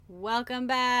Welcome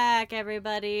back,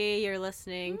 everybody. You're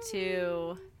listening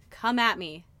to Come At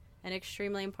Me, an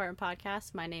extremely important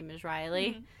podcast. My name is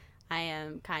Riley. I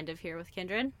am kind of here with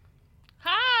Kindred.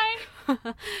 Hi!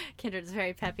 Kindred's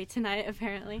very peppy tonight,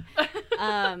 apparently.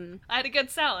 I had a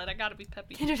good salad. I gotta be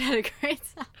peppy. Kindred had a great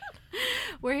salad.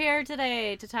 We're here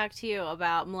today to talk to you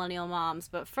about Millennial Moms,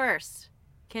 but first,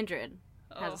 Kindred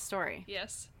has a story.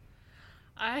 Yes.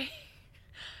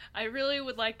 I really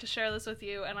would like to share this with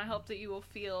you, and I hope that you will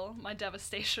feel my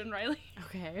devastation, Riley.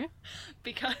 Okay.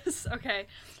 Because,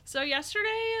 so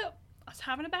yesterday I was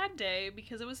having a bad day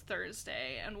because it was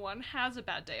Thursday, and one has a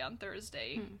bad day on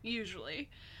Thursday, usually.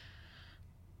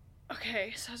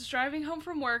 Okay, so I was driving home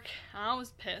from work, and I was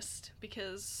pissed,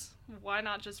 because why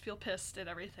not just feel pissed at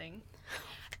everything?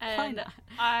 And Why not?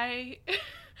 I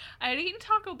had eaten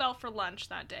Taco Bell for lunch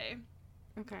that day.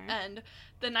 Okay. And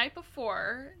the night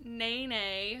before,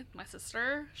 Nene, my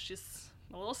sister, she's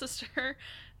my little sister,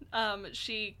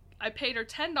 I paid her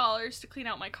 $10 to clean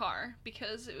out my car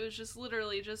because it was just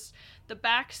literally just the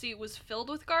back seat was filled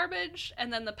with garbage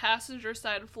and then the passenger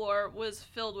side floor was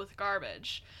filled with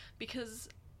garbage because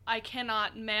I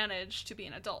cannot manage to be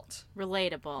an adult.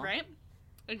 Relatable. Right?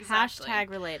 Exactly. Hashtag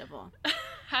relatable.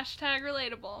 Hashtag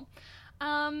relatable.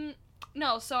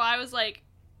 No, so I was like,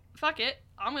 fuck it,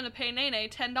 I'm gonna pay Nene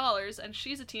 $10, and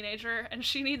she's a teenager, and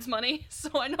she needs money,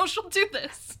 so I know she'll do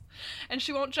this. And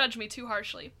she won't judge me too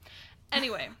harshly.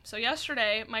 Anyway, so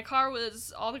yesterday, my car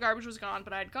all the garbage was gone,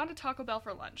 but I had gone to Taco Bell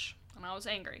for lunch, and I was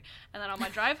angry. And then on my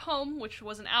drive home, which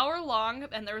was an hour long,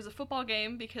 and there was a football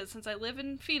game, because since I live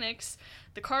in Phoenix,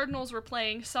 the Cardinals were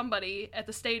playing somebody at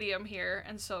the stadium here,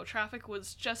 and so traffic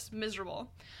was just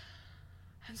miserable.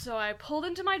 And so I pulled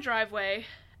into my driveway,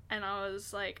 and I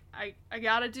was like, I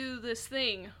gotta do this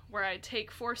thing where I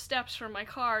take 4 steps from my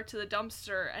car to the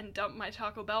dumpster and dump my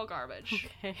Taco Bell garbage.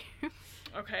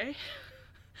 Okay.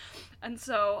 And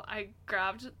so I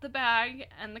grabbed the bag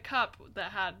and the cup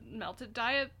that had melted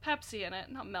Diet Pepsi in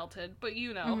it. Not melted, but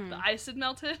you know, the ice had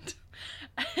melted.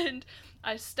 And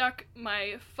I stuck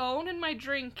my phone and my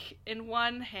drink in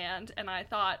one hand, and I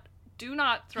thought, do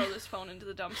not throw this phone into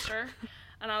the dumpster.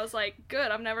 And I was like, good,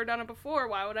 I've never done it before.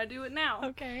 Why would I do it now?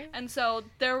 Okay. And so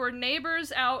there were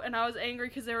neighbors out, and I was angry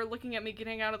because they were looking at me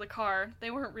getting out of the car.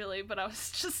 They weren't really, but I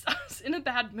was in a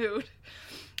bad mood.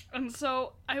 And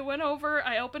so I went over,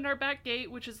 I opened our back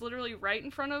gate, which is literally right in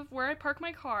front of where I park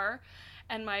my car,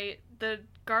 and the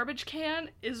garbage can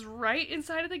is right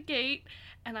inside of the gate,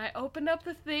 and I opened up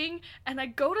the thing, and I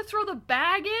go to throw the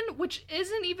bag in, which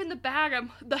isn't even the bag,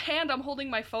 the hand I'm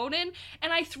holding my phone in,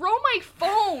 and I throw my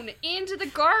phone into the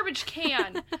garbage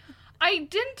can. I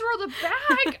didn't throw the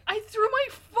bag, I threw my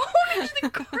phone into the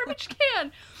garbage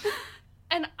can.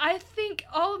 And I think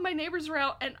all of my neighbors were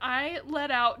out, and I let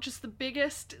out just the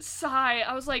biggest sigh.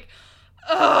 I was like,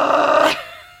 ugh!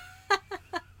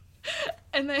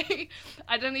 And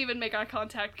I didn't even make eye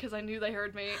contact because I knew they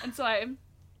heard me. And so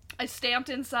I stamped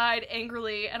inside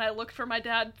angrily, and I looked for my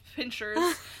dad's pinchers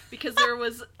because there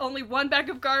was only one bag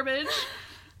of garbage,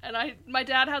 and my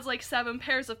dad has like 7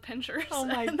 pairs of pinchers. Oh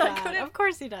my god! Of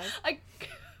course he does.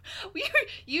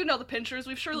 You know the pinchers.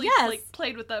 We've surely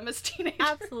played with them as teenagers.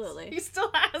 Absolutely. He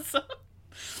still has them.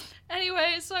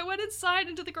 Anyway, so I went inside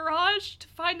into the garage to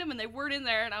find them, and they weren't in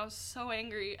there, and I was so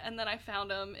angry. And then I found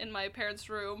them in my parents'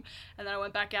 room, and then I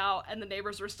went back out, and the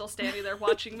neighbors were still standing there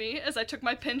watching me as I took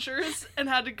my pinchers and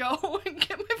had to go and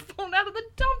get my phone out of the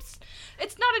dumpster.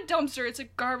 It's not a dumpster, it's a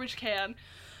garbage can.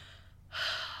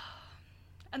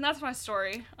 And that's my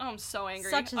story. Oh, I'm so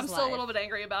angry. I'm still a little bit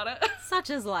angry about it. Such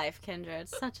is life, Kindred.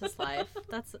 Such is life.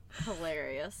 That's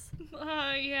hilarious.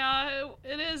 Yeah,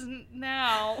 it is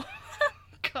now.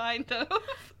 Kind of.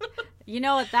 You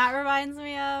know what that reminds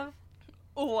me of?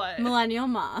 What? Millennial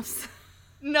Moms.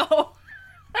 No.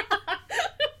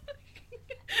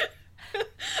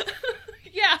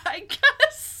 Yeah, I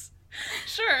guess.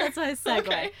 Sure. That's my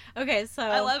segue. Okay, so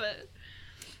I love it.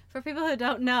 For people who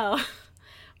don't know,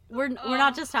 we're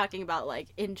not just talking about, like,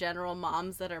 in general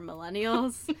moms that are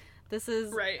millennials. This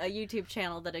is a YouTube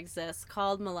channel that exists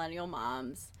called Millennial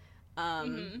Moms.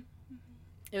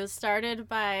 It was started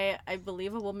by, I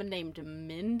believe, a woman named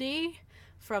Mindy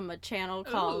from a channel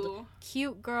called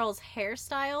Cute Girls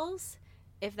Hairstyles.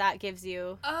 If that gives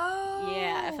you... Oh!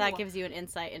 Yeah, if that gives you an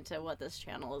insight into what this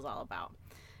channel is all about.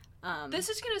 This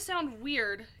is going to sound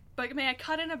weird, but may I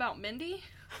cut in about Mindy?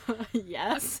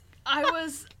 Yes. I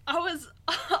was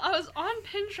on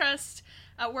Pinterest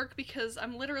at work because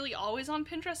I'm literally always on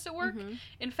Pinterest at work.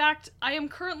 In fact, I am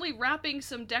currently wrapping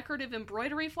some decorative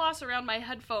embroidery floss around my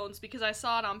headphones because I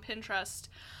saw it on Pinterest.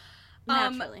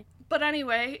 Naturally. But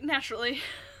anyway, naturally.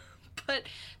 But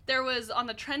there was on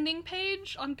the trending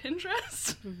page on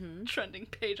Pinterest, trending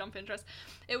page on Pinterest,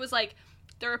 it was like,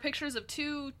 there were pictures of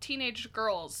 2 teenage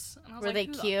girls. And I was were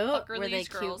like, they cute? Were they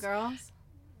cute girls?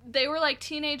 They were like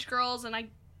teenage girls, and I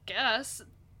guess,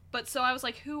 but so I was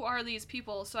like, who are these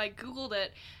people? So I Googled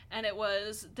it, and it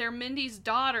was, they're Mindy's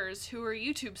daughters who are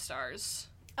YouTube stars.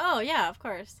 Oh, yeah, of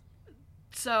course.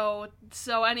 So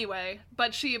anyway,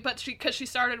 but because she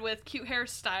started with cute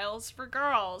hairstyles for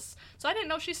girls. So I didn't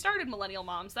know she started Millennial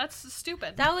Moms. That's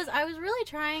stupid. I was really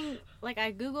trying, like,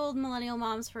 I Googled Millennial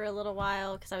Moms for a little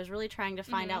while, because I was really trying to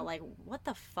find out, like, what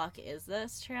the fuck is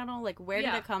this channel? Like, where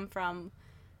did it come from?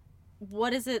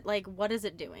 What is it, like, what is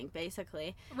it doing,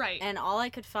 basically? Right. And all I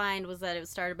could find was that it was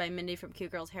started by Mindy from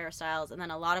Cute Girls Hairstyles, and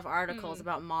then a lot of articles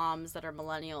about moms that are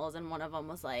millennials, and one of them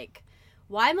was, like,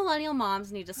 why millennial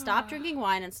moms need to stop drinking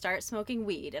wine and start smoking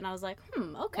weed. And I was like,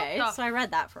 okay. So I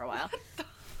read that for a while.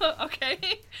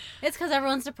 Okay. It's because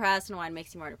everyone's depressed and wine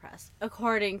makes you more depressed,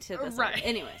 according to this. Right.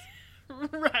 Anyways.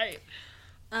 Right.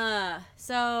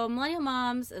 So Millennial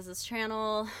Moms is this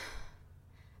channel.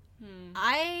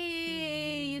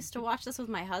 I used to watch this with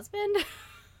my husband.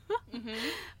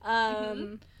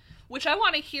 Which I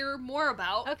want to hear more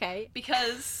about. Okay.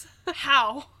 Because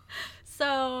how?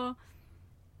 So...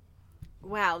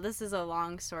 wow, this is a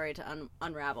long story to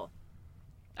unravel.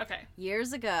 Okay.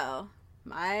 Years ago,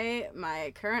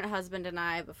 my current husband and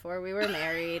I, before we were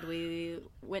married, we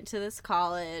went to this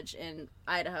college in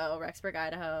Idaho, Rexburg,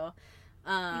 Idaho.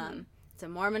 It's a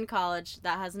Mormon college.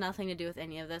 That has nothing to do with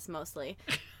any of this, mostly.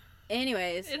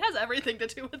 Anyways. It has everything to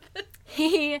do with it.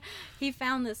 He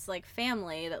found this, like,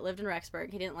 family that lived in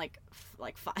Rexburg. He didn't, like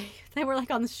fight. They were,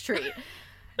 like, on the street.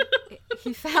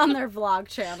 He found their vlog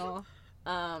channel.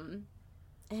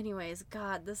 Anyways,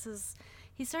 God,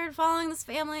 he started following this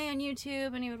family on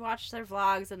YouTube, and he would watch their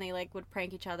vlogs, and they, like, would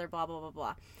prank each other, blah, blah, blah,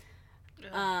 blah.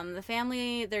 The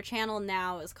family, their channel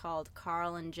now is called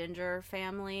Carl and Ginger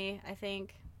Family, I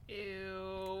think.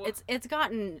 Ew. It's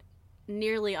gotten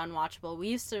nearly unwatchable. We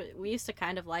used to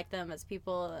kind of like them as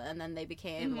people, and then they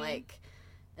became,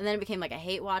 and then it became, like, a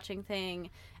hate-watching thing,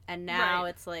 and now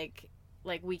it's, like,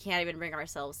 we can't even bring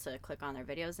ourselves to click on their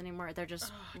videos anymore. They're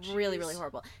just really, really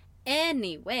horrible.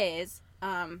 Anyways,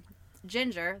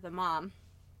 Ginger, the mom,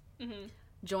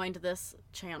 joined this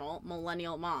channel,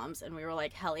 Millennial Moms, and we were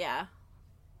like, hell yeah.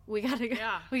 We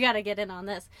gotta get in on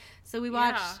this. So we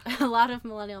watched a lot of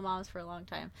Millennial Moms for a long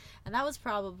time. And that was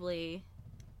probably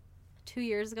 2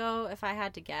 years ago, if I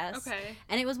had to guess. Okay.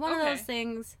 And it was one of those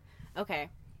things. Okay.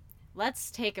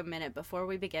 Let's take a minute before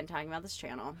we begin talking about this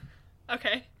channel.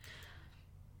 Okay.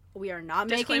 We are not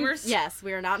Disclaimers?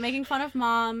 we are not making fun of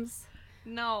moms.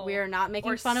 No. We are not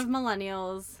making fun of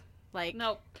millennials. Like,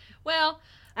 nope. Well,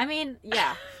 I mean,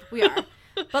 yeah, we are.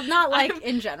 But not, like,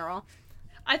 in general.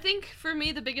 I think, for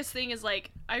me, the biggest thing is,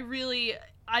 like, I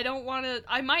don't want to,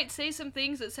 I might say some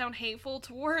things that sound hateful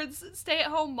towards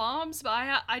stay-at-home moms, but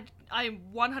I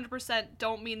 100%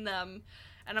 don't mean them,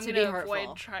 and I'm going to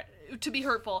avoid to be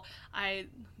hurtful.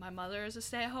 My mother is a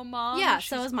stay-at-home mom. Yeah,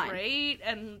 so is mine. Great,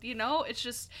 and, you know, it's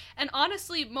just, and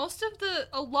honestly,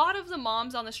 a lot of the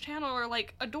moms on this channel are,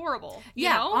 like, adorable, you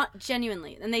know?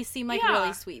 Genuinely, and they seem like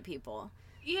really sweet people.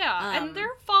 Yeah, and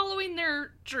they're following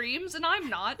their dreams, and I'm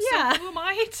not, so who am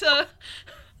I to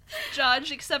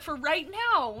judge, except for right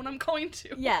now, when I'm going to.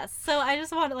 Yes, so I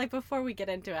just want to, like, before we get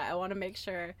into it, I want to make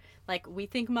sure, like, we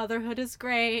think motherhood is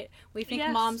great, we think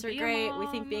moms are great, we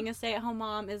think being a stay-at-home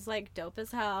mom is, like, dope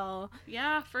as hell.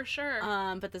 Yeah, for sure.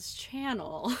 But this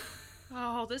channel...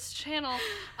 this channel...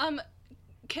 let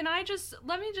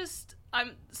me just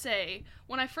say,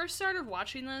 when I first started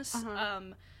watching this,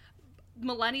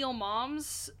 Millennial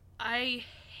Moms, I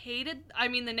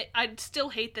still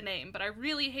hate the name, but I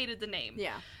really hated the name.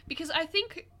 Yeah. Because I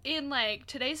think in, like,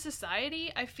 today's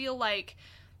society, I feel like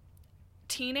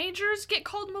teenagers get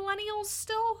called millennials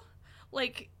still.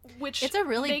 Like, which it's a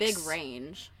really big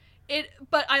range.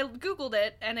 But I Googled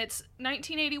it, and it's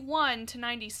 1981 to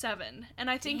 97.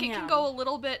 And I think it can go a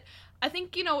little bit... I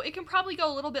think, you know, it can probably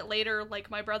go a little bit later.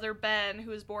 Like, my brother Ben, who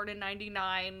was born in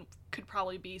 99, could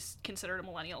probably be considered a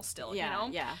millennial still, you know?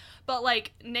 Yeah. But,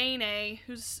 like, Nene,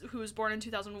 who was born in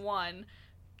 2001,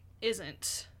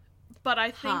 isn't. But I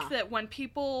think that when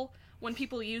people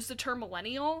use the term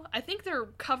millennial, I think they're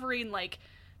covering, like,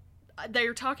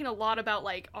 they're talking a lot about,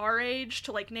 like, our age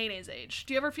to, like, Nene's age.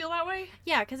 Do you ever feel that way?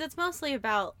 Yeah, because it's mostly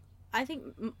about, I think...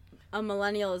 a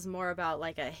millennial is more about,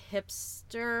 like, a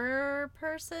hipster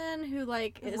person who,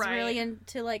 like, is really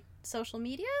into, like, social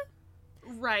media?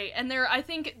 Right. And I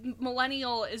think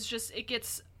millennial is just,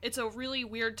 it's a really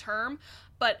weird term,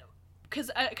 but because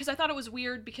I thought it was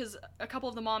weird because a couple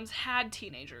of the moms had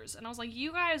teenagers, and I was like,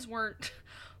 you guys weren't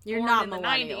You're born not in the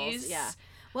millennials. 90s. Yeah.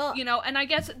 Well, You know, and I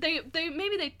guess they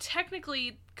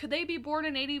technically, could they be born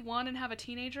in 81 and have a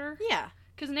teenager? yeah.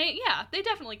 Because they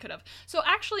definitely could have. So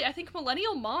actually, I think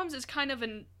Millennial Moms is kind of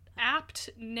an apt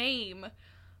name,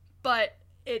 but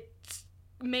it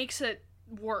makes it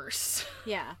worse.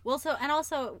 Yeah. Well, so, and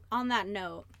also on that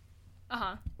note,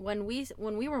 Uh-huh. when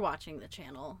we were watching the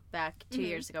channel back 2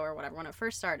 years ago or whatever, when it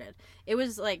first started, it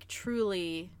was like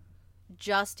truly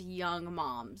just young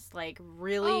moms, like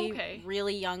really,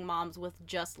 really young moms with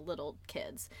just little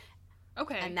kids.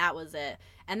 Okay. And that was it.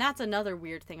 And that's another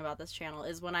weird thing about this channel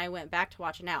is when I went back to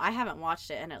watch it now, I haven't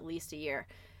watched it in at least a year.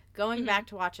 Going back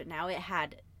to watch it now, it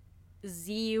had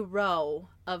 0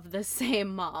 of the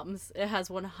same moms. It has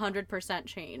 100%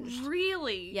 changed.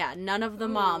 Really? Yeah, none of the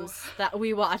moms that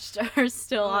we watched are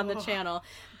still on the channel.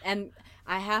 And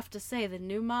I have to say, the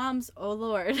new moms, oh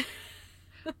lord.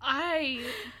 I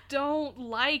don't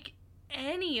like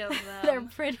any of them. They're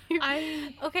pretty...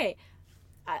 I Okay,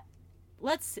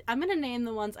 I'm gonna name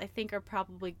the ones I think are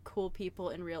probably cool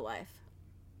people in real life.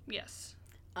 Yes.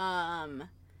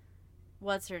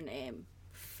 What's her name?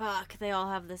 Fuck, they all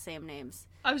have the same names.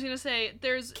 I was gonna say,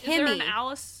 is there an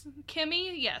Alice?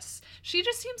 Kimmy? Yes. She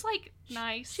just seems like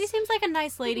nice. She seems like a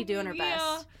nice lady doing her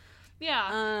best.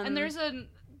 Yeah. And there's an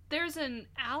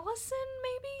Allison,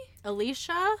 maybe?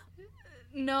 Alicia?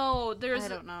 No, I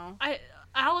don't know.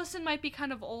 Allison might be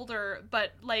kind of older,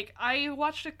 but like I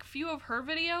watched a few of her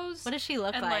videos. What does she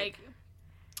look and like?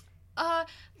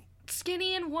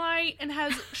 Skinny and white and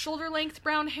has shoulder length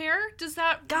brown hair. Does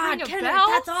that ring a Kenneth, bell?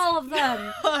 that's all of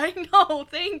them. I know.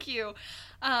 Thank you.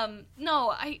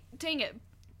 No, dang it.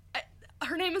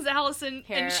 Her name is Allison.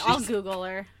 Here, and I'll Google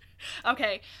her.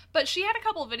 Okay, but she had a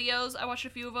couple of videos. I watched a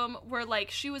few of them where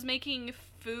like she was making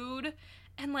food.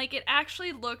 And, like, it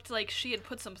actually looked like she had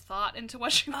put some thought into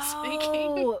what she was making.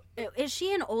 Oh, is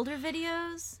she in older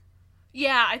videos?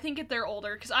 Yeah, I think they're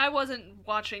older, because I wasn't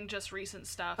watching just recent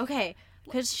stuff. Okay,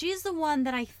 because she's the one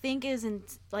that I think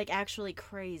isn't, like, actually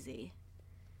crazy.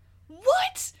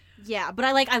 What? Yeah, but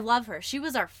I love her. She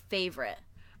was our favorite.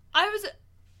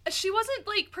 She wasn't,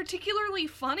 like, particularly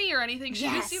funny or anything. She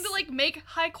just seemed to, like, make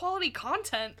high-quality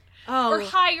content. Oh. Or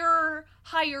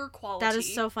higher quality. That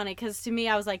is so funny, because to me,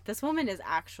 I was like, this woman is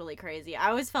actually crazy. I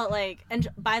always felt like, and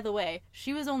by the way,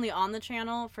 she was only on the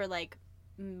channel for, like,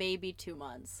 maybe 2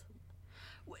 months.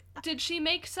 Did she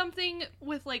make something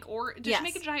with, like, did she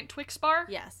make a giant Twix bar?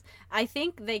 Yes. I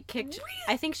think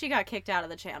I think she got kicked out of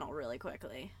the channel really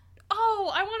quickly.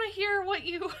 Oh, I want to hear what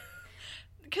you...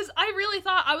 Because I really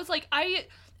thought, I was like,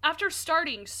 after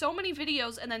starting so many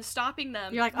videos and then stopping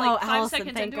them... You're like, 5 Allison,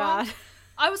 seconds thank into God. Them,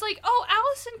 I was like, oh,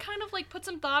 Allison kind of, like, put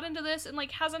some thought into this and,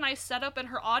 like, has a nice setup and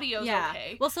her audio's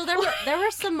okay. Well, so there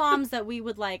were some moms that we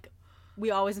would, like,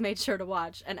 we always made sure to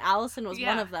watch, and Allison was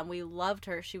one of them. We loved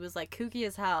her. She was, like, kooky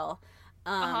as hell.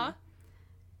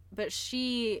 But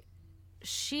she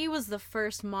was the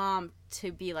first mom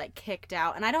to be, like, kicked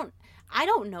out, and I don't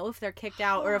know if they're kicked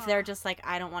out or if they're just like,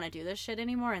 I don't want to do this shit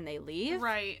anymore, and they leave.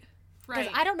 Right. Because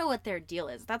I don't know what their deal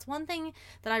is. That's one thing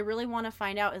that I really want to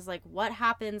find out is, like, what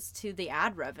happens to the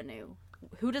ad revenue?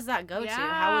 Who does that go to?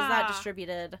 How is that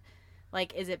distributed?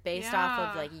 Like, is it based off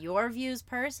of, like, your views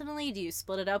personally? Do you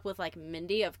split it up with, like,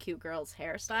 Mindy of Cute Girls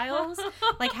Hairstyles?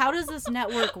 Like, how does this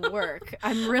network work?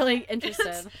 I'm really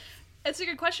interested. It's a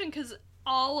good question because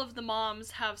all of the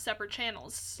moms have separate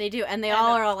channels. They do. And they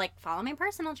all are all like, follow my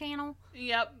personal channel.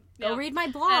 Yep. Go read my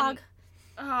blog.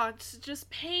 It's just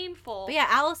painful. But yeah,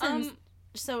 Allison...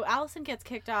 So Allison gets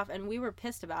kicked off, and we were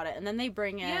pissed about it. And then they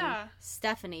bring in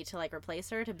Stephanie to, like, replace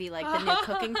her to be, like, the new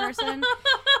cooking person.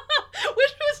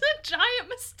 Which was a giant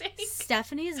mistake.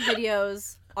 Stephanie's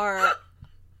videos are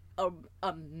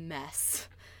a mess.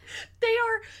 They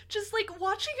are just, like,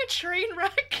 watching a train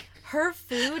wreck. Her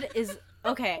food is...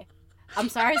 Okay. I'm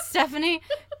sorry, Stephanie.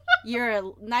 You're a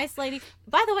nice lady.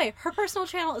 By the way, her personal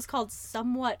channel is called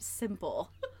Somewhat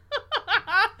Simple.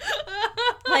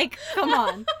 Like, come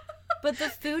on. But the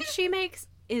food she makes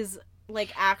is,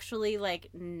 like, actually, like,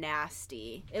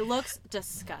 nasty. It looks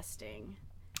disgusting.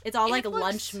 It's all, like,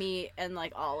 lunch meat and,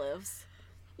 like, olives.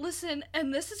 Listen,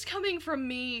 and this is coming from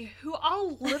me, who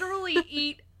I'll literally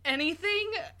eat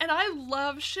anything, and I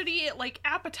love shitty, like,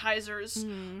 appetizers.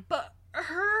 But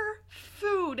her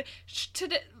food...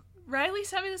 Riley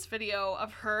sent me this video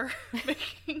of her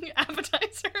making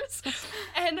appetizers,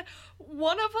 and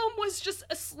one of them was just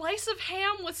a slice of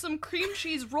ham with some cream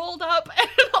cheese rolled up and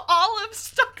an olive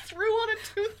stuck through on a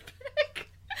toothpick.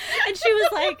 And she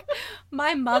was like,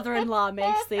 my mother-in-law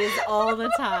makes these all the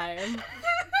time. And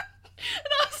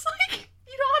I was like,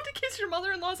 you don't have to kiss your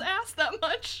mother-in-law's ass that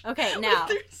much. Okay, now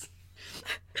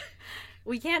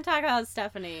we can't talk about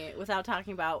Stephanie without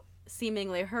talking about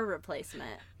seemingly her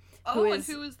replacement. Who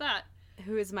is that?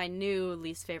 Who is my new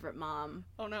least favorite mom?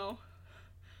 Oh no.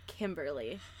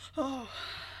 Kimberly. Oh.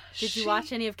 Did you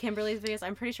watch any of Kimberly's videos?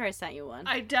 I'm pretty sure I sent you one.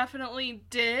 I definitely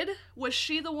did. Was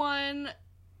she the one...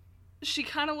 She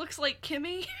kind of looks like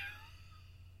Kimmy?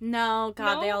 No,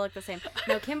 God, No? they all look the same.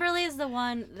 No, Kimberly is the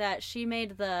one that she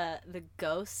made the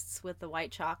ghosts with the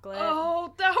white chocolate.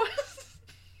 Oh, that was...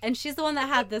 And she's the one that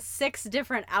had the 6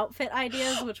 different outfit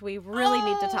ideas, which we really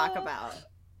need to talk about.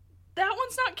 That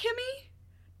one's not Kimmy?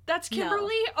 That's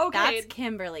Kimberly? No, okay. That's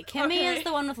Kimberly. Kimmy is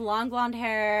the one with long blonde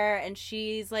hair, and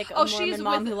she's like a Mormon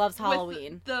mom who loves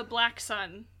Halloween. With the black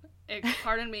son.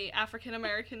 Pardon me,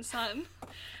 African-American son.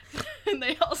 And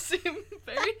they all seem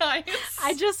very nice.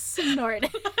 I just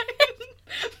snorted.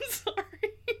 I'm sorry.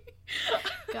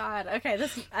 God, okay,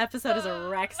 this episode is a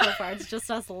wreck so far. It's just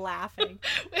us laughing.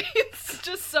 It's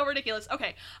just so ridiculous.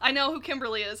 Okay, I know who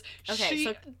Kimberly is. Okay,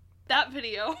 so that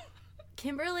video.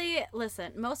 Kimberly,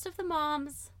 listen, most of the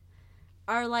moms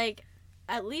are like,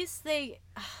 at least they,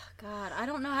 God, I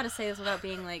don't know how to say this without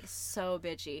being like so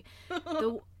bitchy.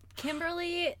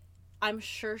 Kimberly, I'm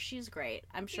sure she's great.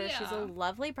 I'm sure she's a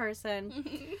lovely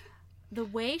person. The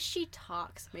way she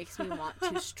talks makes me want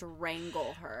to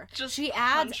strangle her. She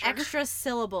adds extra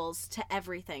syllables to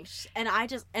everything.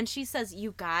 And she says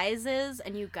you guyses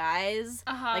and you guys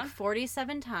like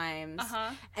 47 times.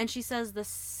 And she says the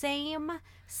same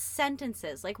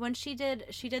sentences. Like when she did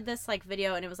this like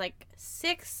video and it was like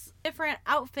 6 different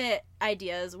outfit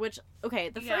ideas, which, okay,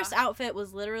 the first outfit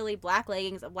was literally black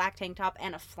leggings, a black tank top,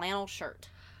 and a flannel shirt.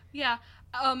 Yeah.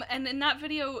 And in that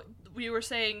video, we were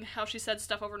saying how she said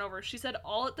stuff over and over. She said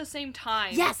all at the same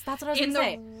time. Yes, that's what I was going to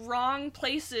say. In the wrong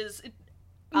places.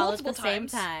 Multiple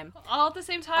times. All at the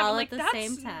same time. All like, at the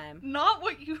same time. Not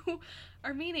what you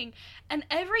are meaning. And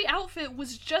every outfit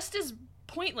was just as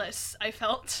pointless, I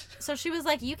felt. So she was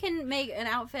like, you can make an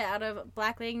outfit out of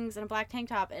black leggings and a black tank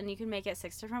top, and you can make it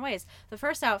 6 different ways. The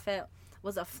first outfit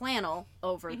was a flannel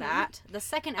over that. The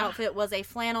second outfit was a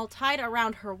flannel tied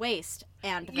around her waist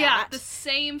and that. Yeah, the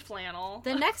same flannel.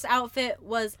 The next outfit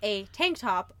was a tank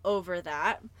top over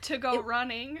that. To go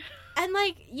running. And,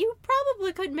 like, you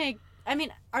probably could make... I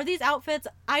mean, are these outfits...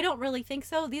 I don't really think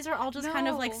so. These are all just kind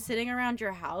of, like, sitting around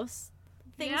your house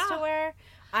things to wear.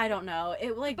 I don't know.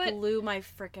 It, like, blew my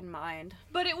freaking mind.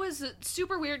 But it was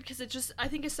super weird because it just, I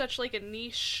think, is such, like, a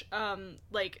niche,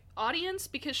 like, audience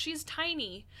because she's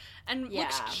tiny and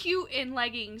looks cute in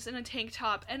leggings and a tank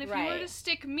top. And if you were to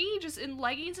stick me just in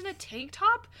leggings and a tank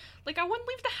top, like, I wouldn't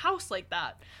leave the house like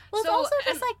that. Well, so, it's also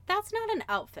just, like, that's not an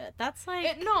outfit. That's,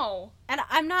 like... no. And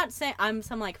I'm not saying I'm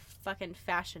some, like, fucking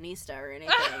fashionista or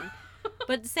anything.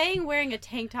 But saying wearing a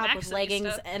tank top with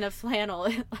leggings and a flannel,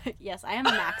 yes, I am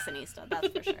a Maxinista, that's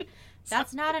for sure.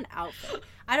 That's not an outfit.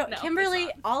 Kimberly,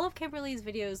 all of Kimberly's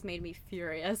videos made me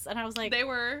furious, and I was like... They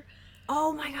were...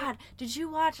 Oh my God, did you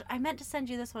watch... I meant to send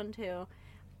you this one, too.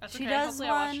 That's okay, hopefully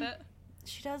I watched it.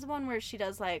 She does one where she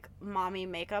does, like, mommy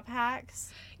makeup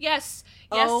hacks. Yes.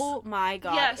 Oh my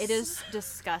God, yes. It is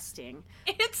disgusting.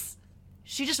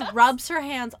 She just Yes. rubs her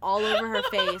hands all over her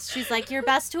face. She's like, your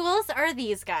best tools are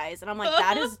these guys. And I'm like,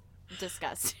 that is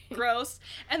disgusting. Gross.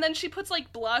 And then she puts,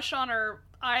 like, blush on her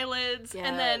eyelids. Yes.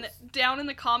 And then down in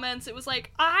the comments, it was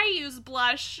like, I use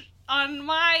blush on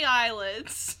my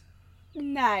eyelids.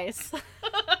 Nice.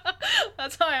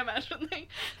 That's how I imagine they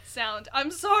sound.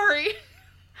 I'm sorry.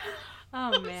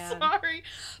 Oh, man. I'm sorry.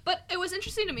 But it was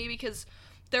interesting to me because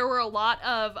there were a lot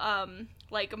of,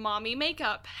 like, mommy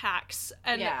makeup hacks,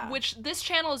 and which this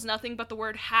channel is nothing but the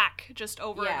word hack just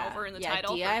over and over in the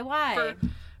title. DIY.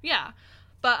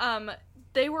 But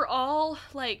they were all,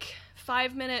 like,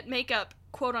 5-minute makeup,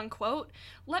 quote unquote.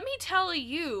 Let me tell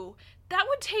you, that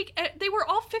would take, they were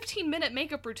all 15-minute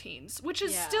makeup routines, which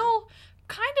is still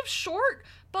kind of short,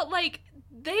 but, like,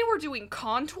 they were doing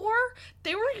contour,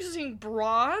 they were using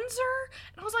bronzer,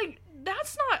 and I was like,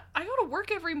 that's not, I go to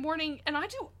work every morning and I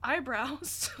do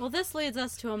eyebrows. Well, this leads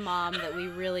us to a mom that we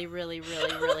really, really,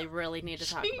 really, really, really need to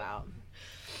talk about.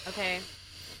 Okay.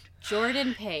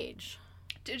 Jordan Page.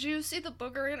 Did you see the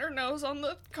booger in her nose on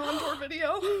the contour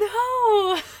video?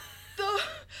 No!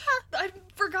 I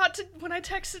forgot to, when I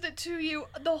texted it to you,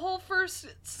 the whole first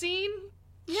scene,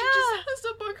 she just has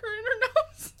a booger in her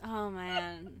nose. Oh,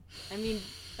 man. I mean,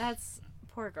 that's...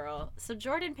 Poor girl. So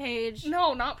Jordan Page...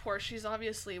 No, not poor. She's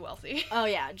obviously wealthy. Oh,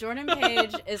 yeah. Jordan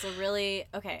Page is a really...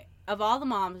 Okay. Of all the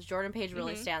moms, Jordan Page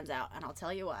really stands out, and I'll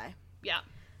tell you why. Yeah.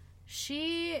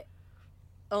 She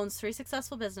owns 3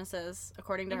 successful businesses,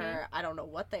 according to her. I don't know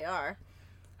what they are.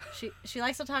 She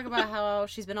likes to talk about how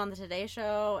she's been on the Today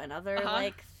Show and other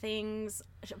like things.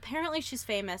 Apparently she's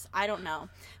famous. I don't know.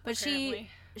 But she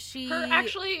her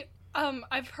actually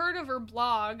I've heard of her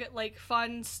blog, like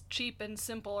Fun, Cheap, and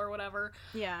Simple or whatever.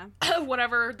 Yeah.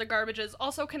 Whatever the garbage is.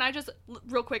 Also, can I just,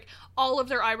 real quick, all of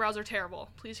their eyebrows are terrible.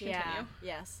 Please continue.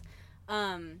 Yeah,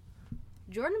 yes.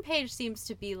 Jordan Page seems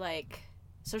to be like,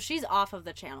 so she's off of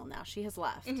the channel now. She has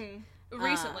left. Mm-hmm.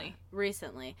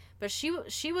 Recently. But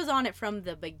she was on it from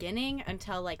the beginning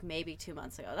until like maybe 2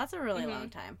 months ago. That's a really long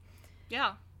time.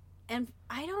 Yeah. And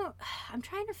I'm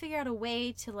trying to figure out a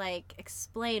way to, like,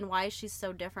 explain why she's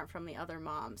so different from the other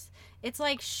moms. It's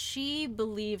like she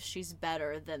believes she's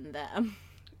better than them.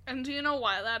 And do you know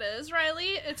why that is,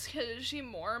 Riley? It's because she's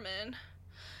Mormon.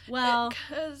 Well,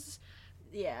 because...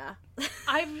 Yeah.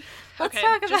 Let's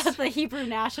talk about the Hebrew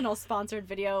National sponsored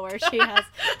video where she has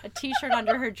a t-shirt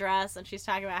under her dress and she's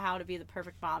talking about how to be the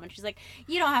perfect mom. And she's like,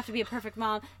 you don't have to be a perfect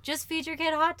mom. Just feed your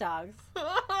kid hot dogs.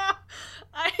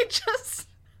 I just...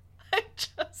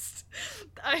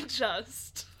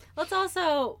 Let's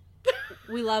also,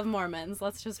 we love Mormons.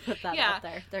 Let's just put that out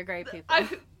there. They're great people.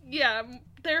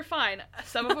 They're fine.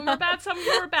 Some of them are bad, some of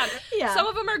them are bad. Yeah. Some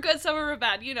of them are good, some of them are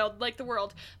bad. You know, like the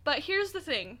world. But here's the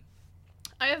thing.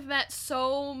 I have met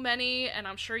so many, and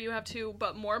I'm sure you have too,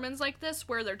 but Mormons like this,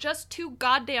 where they're just too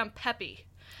goddamn peppy.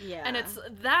 Yeah. And it's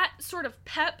that sort of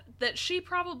pep that she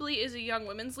probably is a young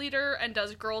women's leader and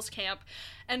does girls' camp,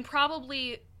 and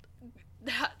probably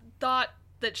thought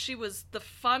that she was the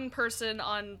fun person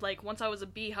on, like, Once I Was a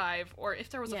Beehive, or if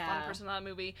there was a fun person in that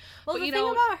movie. Well, but the thing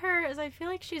about her is I feel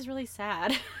like she's really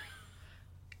sad.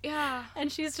 Yeah.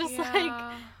 And she's just,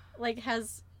 like,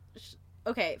 has...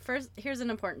 Okay, first, here's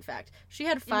an important fact. She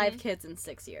had 5 kids in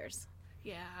 6 years.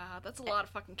 Yeah, that's a lot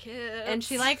of fucking kids. And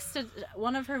she likes to...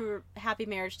 One of her happy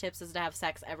marriage tips is to have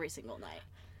sex every single night.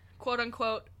 Quote,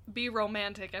 unquote, be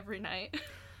romantic every night.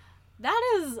 That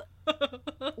is,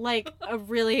 like, a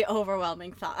really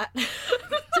overwhelming thought.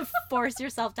 To force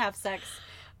yourself to have sex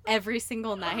every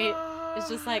single night. It's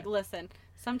just like, listen,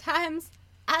 sometimes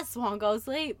I just want to go to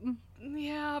sleep.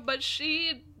 Yeah, but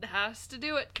she has to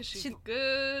do it because she's a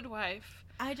good wife.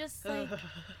 I just, like...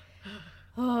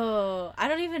 I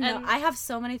don't even know. I have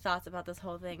so many thoughts about this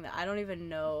whole thing that I don't even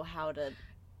know how to...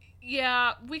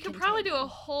 Yeah, we could probably do a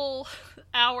whole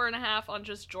hour and a half on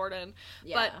just Jordan.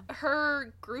 Yeah. But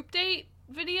her group date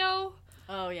video...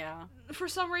 Oh, yeah. For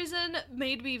some reason,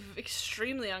 made me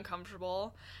extremely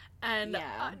uncomfortable. And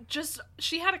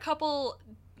she had a couple...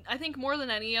 I think more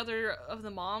than any other of the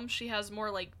moms, she has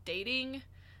more, like, dating.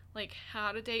 Like,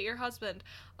 how to date your husband.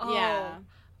 Oh, yeah.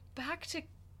 Back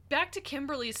to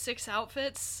Kimberly's 6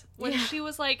 outfits. When she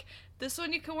was like... This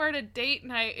one you can wear to date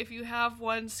night if you have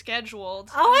one scheduled.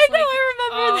 Oh, I know, I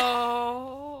remember that.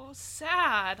 Oh,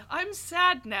 sad. I'm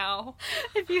sad now.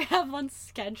 If you have one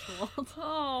scheduled.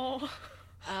 Oh.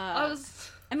 I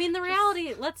mean, the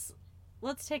reality, let's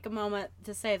take a moment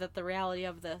to say that the reality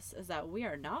of this is that we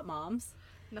are not moms.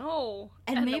 No.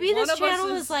 And maybe this channel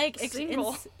is like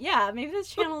maybe this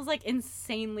channel is like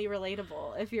insanely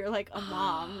relatable if you're like a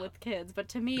mom with kids, but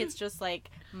to me it's just like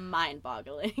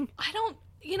mind-boggling.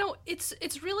 You know,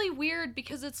 it's really weird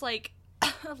because it's like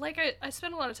I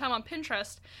spend a lot of time on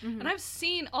Pinterest, and I've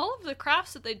seen all of the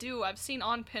crafts that they do, I've seen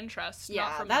on Pinterest,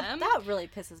 not from them. That really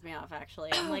pisses me off,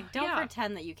 actually. I'm like, don't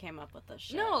pretend that you came up with this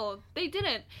shit. No, they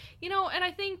didn't. You know, and I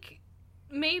think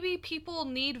maybe people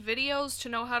need videos to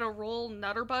know how to roll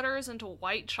Nutter Butters into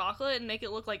white chocolate and make it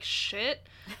look like shit,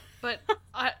 but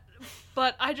I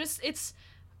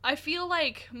feel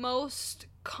like most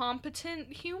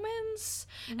competent humans,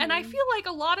 and I feel like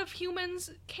a lot of humans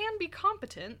can be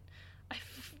competent.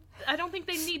 I don't think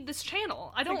they need this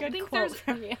channel. I don't think there's...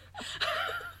 From you.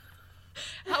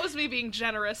 That was me being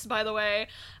generous, by the way.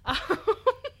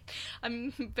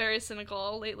 I'm very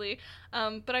cynical lately,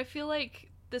 but I feel like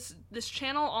this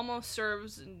channel almost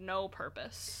serves no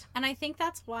purpose. And I think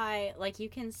that's why, like, you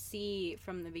can see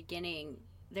from the beginning,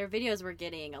 their videos were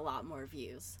getting a lot more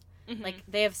views. Like,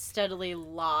 they have steadily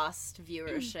lost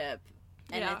viewership,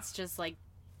 and it's just, like,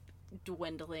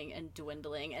 dwindling, and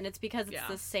it's because it's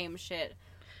the same shit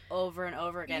over and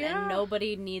over again, and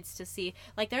nobody needs to see...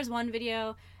 Like, there's one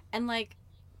video, and, like,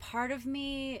 part of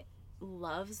me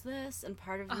loves this, and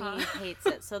part of me hates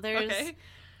it. So there's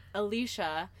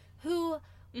Alicia, who...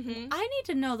 I need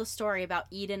to know the story about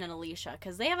Eden and Alicia,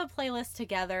 because they have a playlist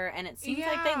together, and it seems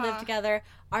like they live together.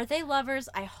 Are they lovers?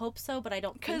 I hope so, but I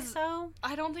don't think so.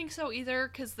 I don't think so either,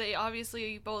 because they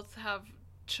obviously both have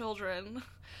children.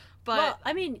 But well,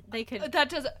 I mean, they could... That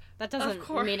doesn't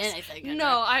mean anything.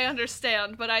 No, I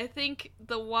understand, but I think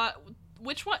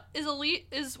which one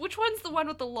is which one's the one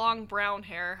with the long brown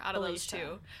hair out of those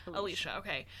two? Alicia,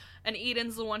 okay. And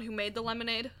Eden's the one who made the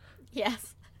lemonade?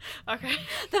 Yes. Okay.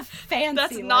 The fancy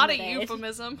That's lemonade. not a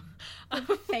euphemism.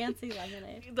 The fancy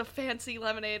lemonade. The fancy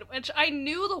lemonade, which I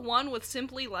knew the one with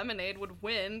Simply Lemonade would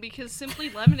win because Simply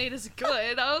Lemonade is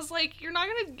good. I was like, your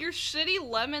shitty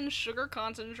lemon sugar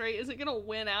concentrate isn't gonna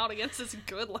win out against this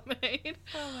good lemonade.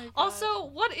 Oh my god. Also,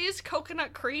 what is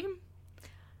coconut cream?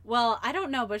 Well, I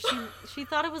don't know, but she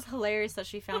thought it was hilarious that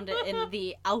she found it in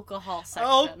the alcohol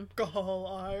section. Alcohol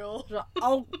aisle.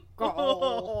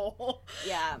 Alcohol.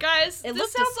 Yeah. Guys, It this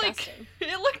looked sounds disgusting.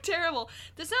 like it looked terrible.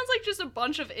 This sounds like just a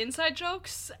bunch of inside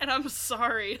jokes, and I'm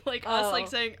sorry, like us like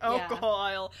saying alcohol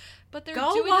aisle, but they're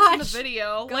doing this in the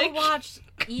video. Go watch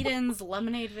Eden's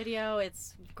lemonade video.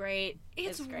 It's great.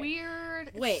 It's great.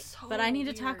 Weird. Wait, it's so but I need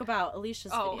to weird. talk about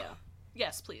Alicia's video.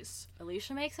 Yes, please.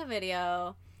 Alicia makes a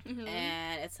video. Mm-hmm.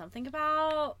 And it's something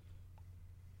about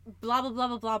blah blah blah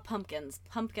blah blah pumpkin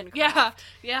craft.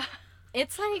 Yeah.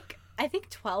 It's like I think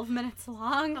 12 minutes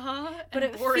long, but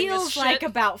it boring as feels shit. like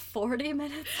about 40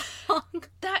 minutes long.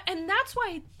 That's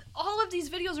why all of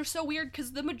these videos are so weird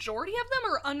because the majority of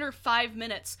them are under 5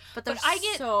 minutes. But they're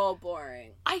so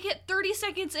boring. I get 30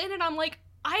 seconds in and I'm like,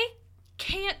 I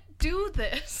can't do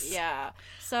this. Yeah.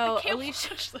 So I can't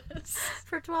Alicia, watch this.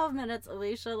 for 12 minutes,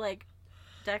 Alicia like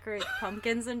decorates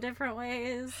pumpkins in different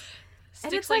ways.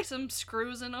 Sticks like some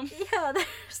screws in them. Yeah, there's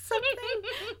something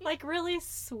like really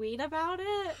sweet about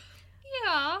it.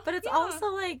 Yeah. But it's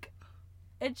also like,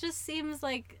 it just seems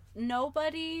like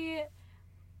nobody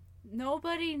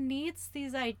needs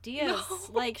these ideas. No.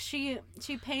 Like she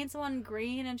paints one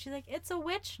green and she's like, it's a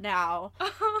witch now.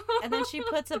 And then she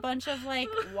puts a bunch of like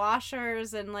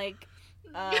washers and like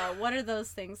what are those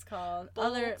things called?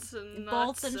 Bolts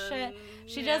and shit.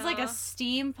 She does like a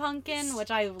steam pumpkin,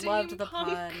 which I loved the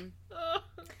pun.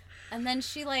 And then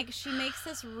she makes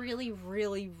this really,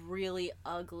 really, really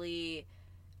ugly.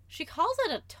 She calls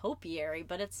it a topiary,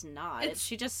 but it's not.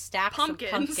 She just stacks some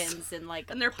pumpkins in like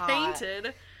and they're pot.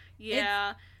 painted.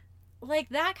 Yeah. It's, like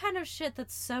that kind of shit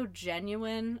that's so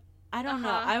genuine. I don't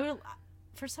know.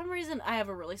 For some reason, I have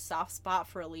a really soft spot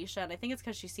for Alicia, and I think it's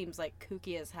because she seems like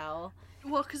kooky as hell.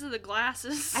 Well, because of the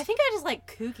glasses. I think I just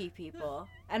like kooky people.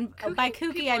 And by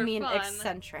kooky, I mean fun.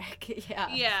 Eccentric.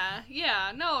 Yeah.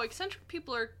 Yeah. No, eccentric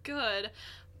people are good.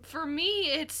 For me,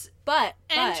 it's but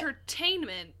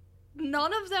entertainment.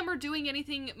 None of them are doing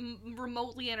anything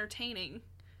remotely entertaining.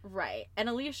 Right. And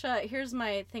Alicia, here's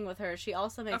my thing with her. She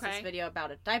also makes this video about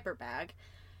a diaper bag.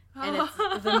 And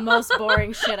it's the most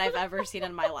boring shit I've ever seen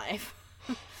in my life.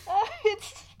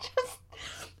 It's just...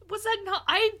 Was that not...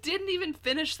 I didn't even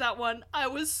finish that one. I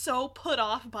was so put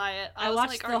off by it. I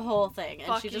watched the whole thing,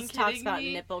 and she just talks about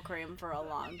nipple cream for a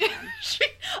long time.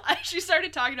 she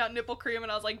started talking about nipple cream,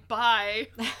 and I was like, bye.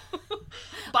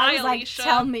 Bye, Alicia. Like,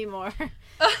 tell me more.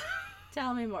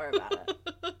 Tell me more about it.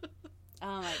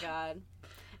 Oh my god.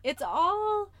 It's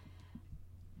all...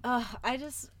 I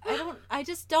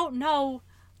just don't know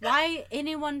why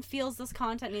anyone feels this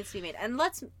content needs to be made. And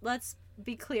let's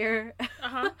be clear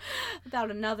about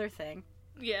another thing.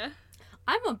 Yeah.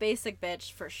 I'm a basic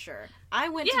bitch for sure. I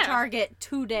went to Target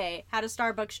today, had a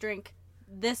Starbucks drink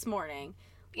this morning.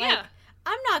 Like,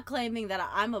 I'm not claiming that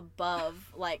I'm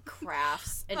above, like,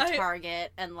 crafts in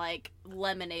Target and, like,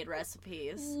 lemonade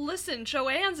recipes. Listen,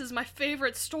 Joann's is my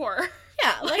favorite store.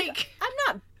 Yeah, like, I'm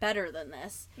not better than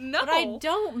this. No. But I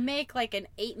don't make, like, an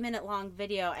 8-minute long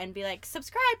video and be like,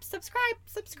 subscribe.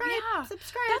 Yeah.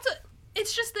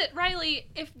 It's just that, Riley,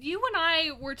 if you and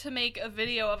I were to make a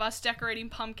video of us decorating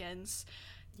pumpkins,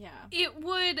 it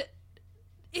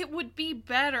would be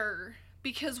better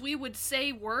because we would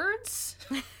say words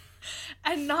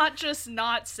and not just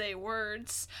not say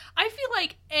words. I feel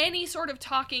like any sort of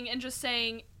talking and just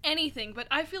saying anything, but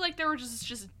I feel like there was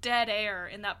just dead air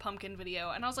in that pumpkin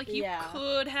video, and I was like, you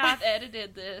could have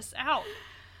edited this out.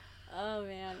 Oh,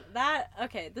 man.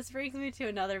 This brings me to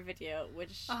another video,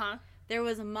 which... There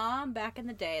was a mom back in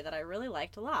the day that I really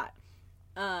liked a lot.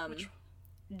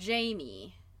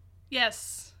 Jamie.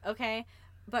 Yes. Okay?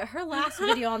 But her last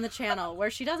video on the channel, where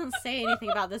she doesn't say anything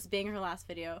about this being her last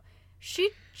video,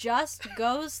 she just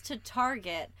goes to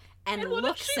Target and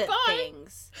looks at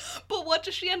things. But what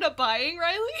does she end up buying,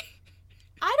 Riley?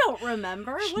 I don't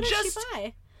remember. What did she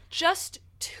buy? Just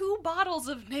 2 bottles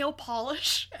of nail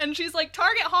polish, and she's like,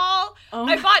 Target haul. Oh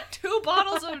I bought 2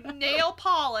 bottles of nail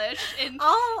polish. And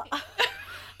all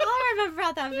I remember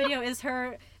about that video is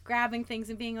her grabbing things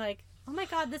and being like, oh my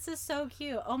god, this is so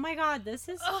cute. Oh my god, this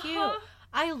is cute.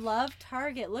 I love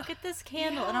Target. Look at this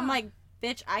candle. And I'm like,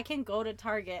 bitch, I can go to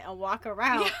Target and walk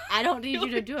around. Yeah. I don't need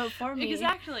you to do it for me.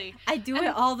 Exactly. I do it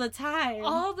all the time.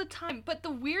 All the time. But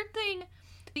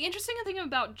the interesting thing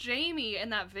about Jamie in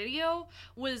that video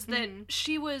was that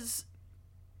she was,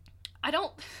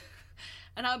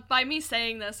 by me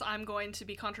saying this, I'm going to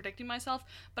be contradicting myself,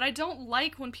 but I don't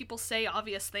like when people say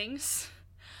obvious things.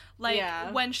 Like,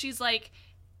 when she's like,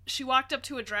 she walked up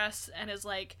to a dress and is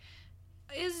like,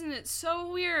 isn't it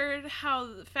so weird how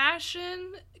the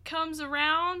fashion comes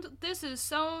around? This is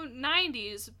so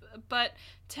 90s, but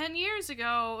 10 years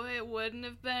ago it wouldn't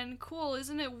have been cool.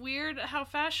 Isn't it weird how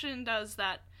fashion does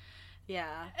that?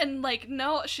 Yeah. And, like,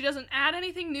 no, she doesn't add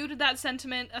anything new to that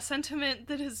sentiment, a sentiment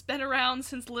that has been around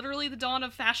since literally the dawn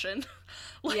of fashion.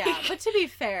 Like, yeah, but to be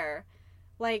fair,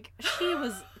 like, she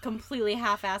was completely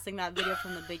half-assing that video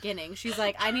from the beginning. She's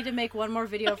like, I need to make one more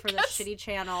video for this shitty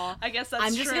channel. I guess that's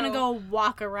I'm just true. Gonna go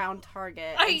walk around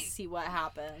Target and see what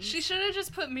happens. She should have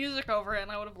just put music over it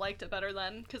and I would have liked it better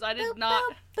then, because I did not...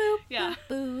 Boop, yeah.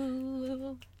 Boop,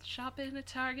 boop. Shopping at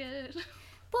Target.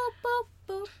 Boop, boop,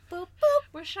 boop, boop, boop.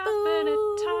 We're shopping at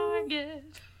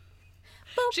Target.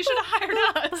 Boop, she should have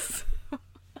hired us.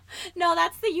 No,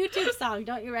 that's the YouTube song.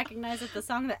 Don't you recognize it? The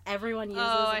song that everyone uses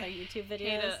in their YouTube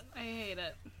videos. I hate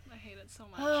it. I hate it so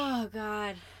much. Oh,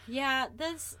 God. Yeah,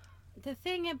 the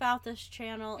thing about this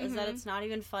channel is that it's not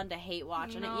even fun to hate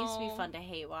watch, and it used to be fun to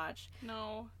hate watch.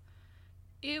 No.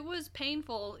 It was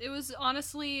painful. It was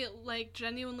honestly, like,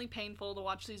 genuinely painful to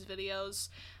watch these videos.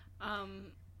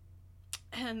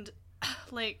 And,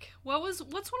 like, what's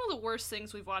one of the worst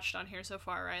things we've watched on here so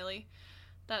far, Riley?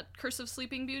 That Curse of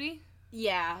Sleeping Beauty?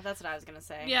 Yeah, that's what I was gonna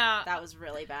say. Yeah. That was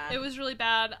really bad. It was really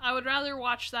bad. I would rather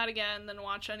watch that again than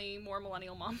watch any more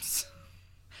Millennial Moms.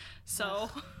 So...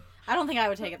 I don't think I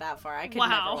would take it that far. I could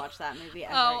never watch that movie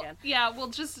ever again. Yeah, well,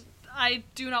 I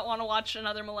do not want to watch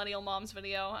another Millennial Moms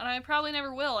video, and I probably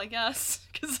never will, I guess,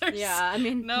 because there's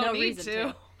no need reason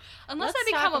to. Unless I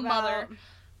become a mother.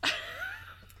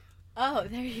 Oh,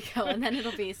 there you go, and then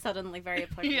it'll be suddenly very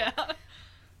applicable.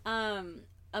 Yeah.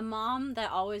 A mom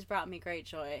that always brought me great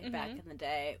joy back in the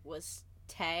day was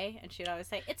Tay, and she'd always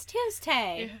say, "It's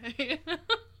Tuesday." Yeah.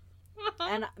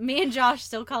 And me and Josh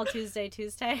still call Tuesday.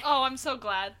 Oh, I'm so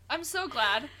glad.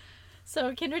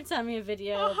 So Kindred sent me a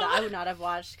video that I would not have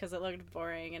watched because it looked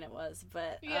boring, and it was,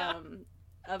 but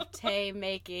of Tay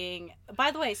making...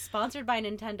 By the way, sponsored by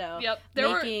Nintendo. Yep.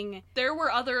 There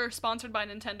were other sponsored by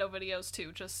Nintendo videos,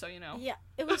 too, just so you know. Yeah,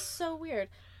 it was so weird.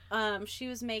 She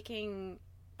was making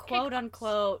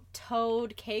quote-unquote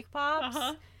Toad cake pops,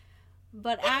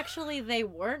 but actually they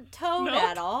weren't Toad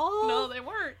at all. No, they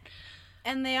weren't.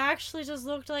 And they actually just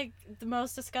looked like the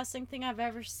most disgusting thing I've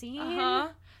ever seen.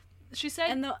 She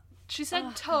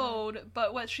said Toad,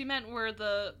 but what she meant were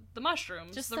the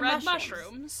mushrooms, just the red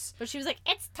mushrooms. But she was like,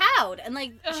 "It's Toad," and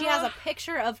like she has a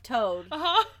picture of Toad,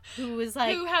 who is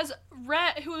like who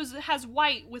has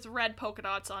white with red polka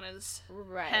dots on his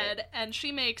head, and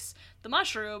she makes the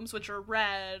mushrooms, which are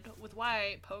red with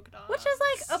white polka dots. Which is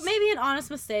like maybe an honest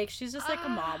mistake. She's just like a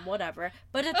mom, whatever.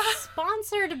 But it's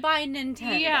sponsored by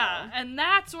Nintendo. Yeah, and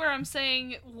that's where I'm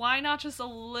saying, why not just a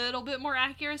little bit more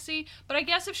accuracy? But I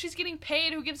guess if she's getting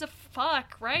paid, who gives a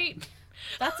fuck, right?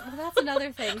 That's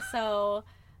another thing. So,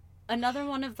 another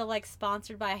one of the like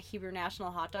sponsored by Hebrew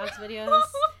National Hot Dogs videos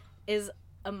is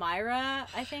Amira,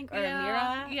 I think, or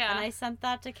Amira. Yeah. And I sent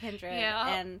that to Kindred. Yeah.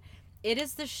 And it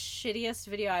is the shittiest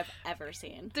video I've ever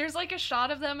seen. There's like a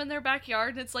shot of them in their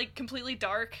backyard, and it's like completely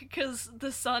dark because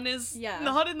the sun is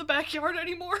not in the backyard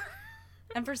anymore.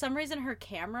 And for some reason, her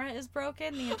camera is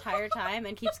broken the entire time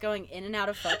and keeps going in and out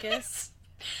of focus.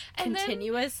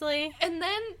 Continuously. And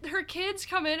then her kids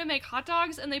come in and make hot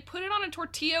dogs, and they put it on a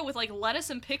tortilla with like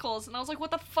lettuce and pickles, and I was like, what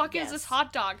the fuck is this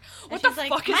hot dog? What the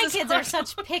fuck is this? My kids are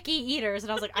such picky eaters, and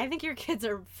I was like, I think your kids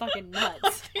are fucking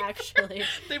nuts, actually.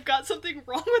 They've got something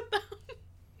wrong with them.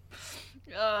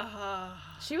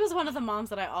 She was one of the moms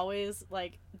that I always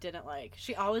like didn't like.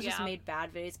 She always just made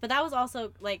bad videos. But that was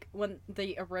also like when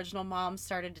the original moms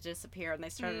started to disappear and they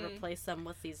started to replace them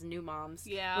with these new moms.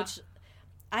 Yeah. Which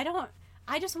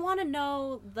I just want to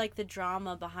know, like, the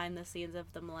drama behind the scenes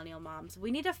of the Millennial Moms. We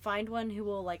need to find one who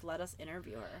will, like, let us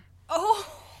interview her.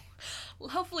 Oh! Well,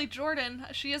 hopefully Jordan.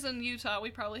 She is in Utah. We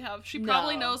probably have. She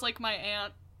probably knows, like, my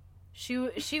aunt. She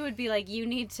would be like, you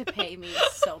need to pay me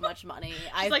so much money.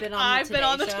 I've been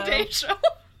on the Today Show.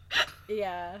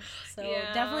 Yeah. So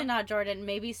definitely not Jordan.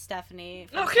 Maybe Stephanie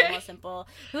from Simple Simple,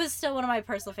 who is still one of my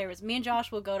personal favorites. Me and Josh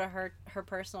will go to her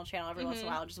personal channel every once in a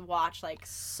while and just watch like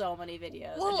so many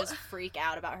videos and just freak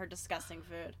out about her disgusting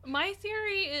food. My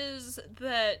theory is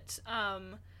that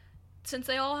since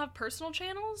they all have personal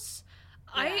channels,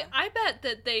 I bet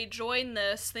that they join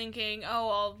this thinking, oh,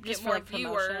 I'll get more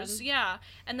viewers. Promotion. Yeah.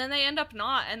 And then they end up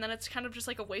not, and then it's kind of just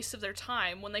like a waste of their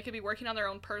time when they could be working on their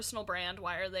own personal brand.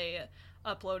 Why are they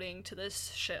uploading to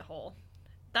this shithole?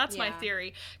 That's my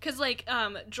theory. Because, like,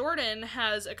 Jordan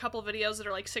has a couple videos that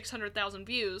are, like, 600,000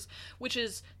 views, which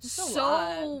is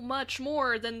so much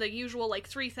more than the usual, like,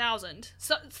 3,000.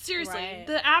 So, seriously,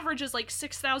 the average is, like,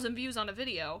 6,000 views on a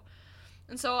video.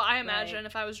 And so I imagine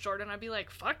if I was Jordan, I'd be like,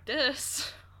 fuck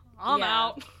this. I'm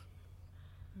out.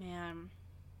 Man.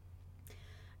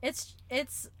 I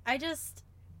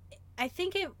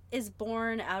think it is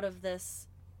born out of this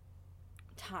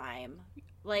time.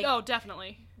 Like, oh,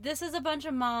 definitely. This is a bunch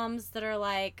of moms that are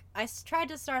like, I tried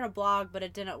to start a blog, but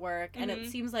it didn't work, and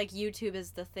it seems like YouTube is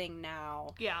the thing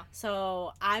now. Yeah.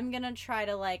 So I'm gonna try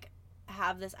to, like,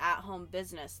 have this at-home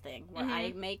business thing where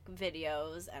I make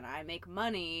videos, and I make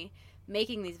money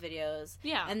making these videos.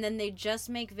 Yeah. And then they just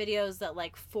make videos that,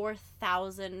 like,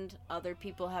 4,000 other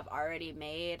people have already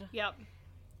made. Yep.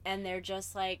 And they're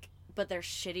just, like... But they're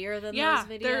shittier than those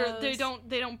videos.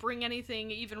 They don't bring anything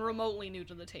even remotely new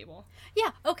to the table.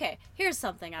 Yeah, okay. Here's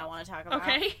something I want to talk about.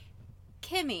 Okay.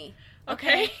 Kimmy.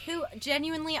 Okay. Who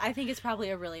genuinely I think is probably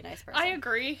a really nice person. I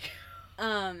agree.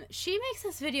 She makes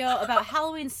this video about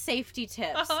Halloween safety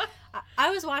tips. Uh-huh. I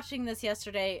was watching this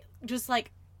yesterday, just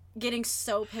like getting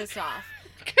so pissed off.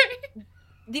 Okay.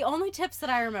 The only tips that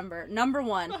I remember, number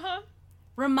 1,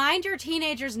 remind your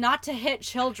teenagers not to hit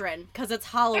children, because it's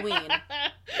Halloween.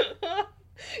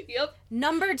 Yep.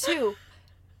 Number 2,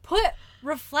 put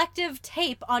reflective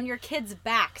tape on your kids'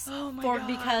 backs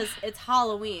because it's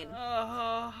Halloween.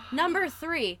 Number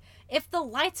 3, if the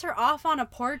lights are off on a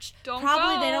porch,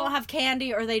 probably they don't have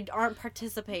candy or they aren't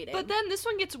participating. But then this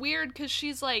one gets weird because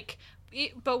she's like,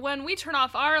 but when we turn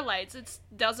off our lights, it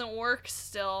doesn't work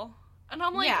still. And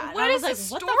I'm like, what is this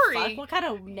story? What the fuck? What kind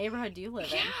of neighborhood do you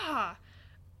live in? Yeah.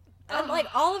 And, like,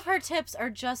 all of her tips are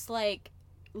just, like,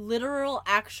 literal,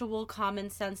 actual common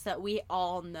sense that we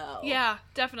all know. Yeah,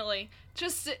 definitely.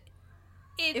 Just,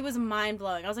 it was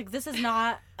mind-blowing. I was like, this is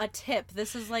not a tip.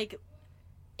 This is, like,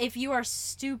 if you are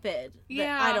stupid.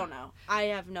 I don't know. I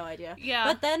have no idea. Yeah.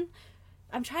 But then,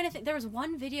 I'm trying to think. There was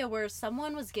one video where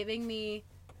someone was giving me...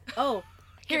 Oh,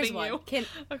 here's one. Okay.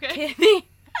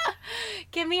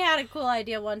 Kimmy had a cool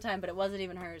idea one time, but it wasn't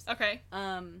even hers. Okay.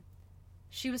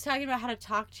 She was talking about how to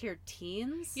talk to your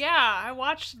teens. Yeah, I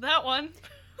watched that one.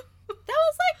 That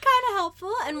was, like, kind of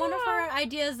helpful. And one of her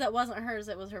ideas that wasn't hers,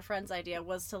 it was her friend's idea,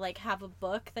 was to, like, have a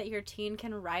book that your teen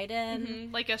can write in.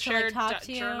 Mm-hmm. Like a shared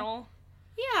journal.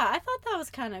 Yeah, I thought that was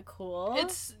kind of cool.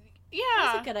 It's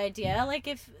a good idea. Like,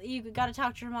 if you gotta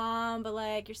talk to your mom, but,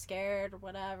 like, you're scared or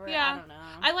whatever. Yeah. I don't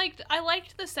know. I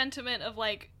liked the sentiment of,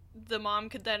 like, the mom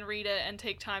could then read it and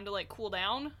take time to, like, cool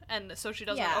down, and so she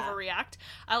doesn't overreact.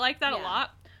 I like that a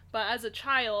lot, but as a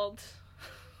child,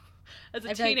 as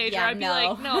a teenager, I'd be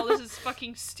like, no, this is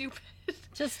fucking stupid.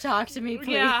 Just talk to me,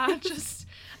 please. Yeah,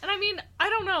 and I mean, I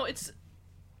don't know,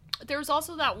 there was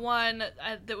also that one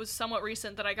that was somewhat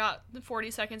recent that I got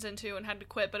 40 seconds into and had to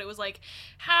quit, but it was like,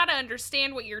 how to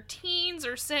understand what your teens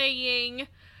are saying.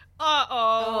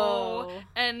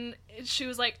 And she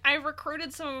was like, I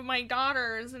recruited some of my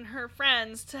daughters and her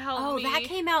friends to help me. Oh, that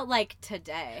came out, like,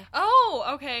 today. Oh,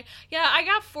 okay. Yeah, I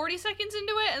got 40 seconds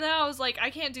into it, and then I was like,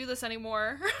 I can't do this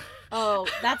anymore. Oh,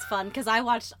 that's fun, because I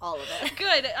watched all of it.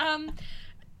 Good.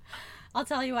 I'll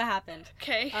tell you what happened.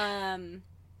 Okay.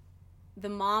 The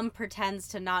mom pretends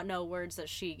to not know words that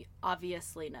she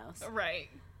obviously knows. Right.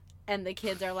 And the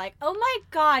kids are like, oh my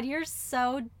god, you're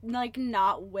so, like,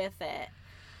 not with it.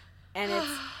 And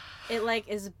it like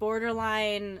is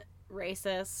borderline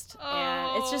racist,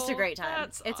 and it's just a great time.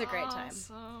 It's a great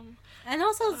time. And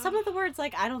also some of the words,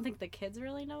 like, I don't think the kids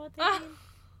really know what they mean.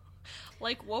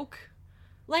 Like woke.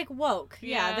 Like woke.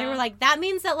 Yeah. They were like, that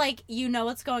means that, like, you know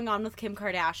what's going on with Kim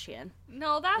Kardashian.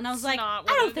 No, that's and I was like, not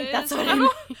what I don't think that's what it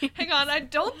means. Hang on, I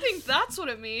don't think that's what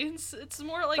it means. It's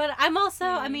more like... But I'm also,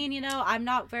 I mean, you know, I'm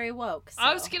not very woke, so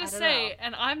I was gonna say,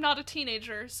 and I'm not a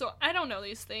teenager, so I don't know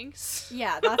these things.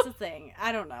 Yeah, that's the thing.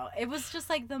 I don't know. It was just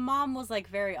like, the mom was, like,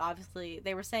 very obviously,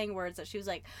 they were saying words that she was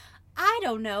like, I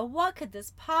don't know, what could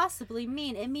this possibly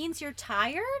mean? It means you're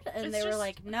tired? And they were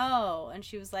like, no. And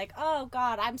she was like, oh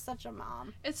god, I'm such a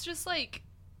mom. It's just like,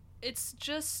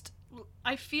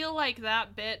 I feel like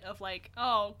that bit of, like,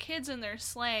 oh, kids and their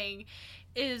slang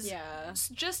is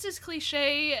just as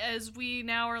cliche as we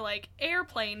now are like,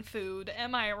 airplane food,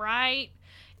 am I right?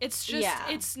 It's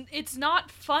just, it's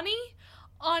not funny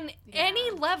on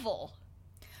any level.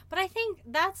 But I think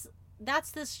that's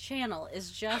this channel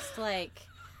is just like...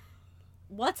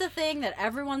 what's a thing that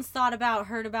everyone's thought about,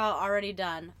 heard about, already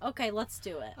done? Okay, let's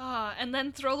do it. And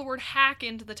then throw the word hack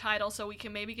into the title so we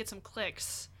can maybe get some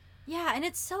clicks. Yeah, and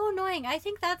it's so annoying. I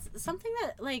think that's something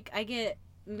that, like, I get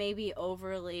maybe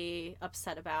overly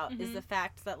upset about is the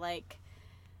fact that, like,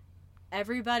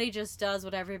 everybody just does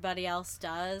what everybody else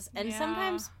does. And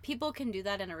sometimes people can do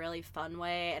that in a really fun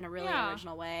way and a really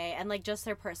original way. And, like, just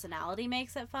their personality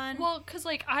makes it fun. Well, because,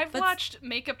 like, I've watched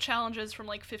makeup challenges from,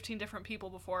 like, 15 different people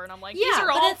before. And I'm like, these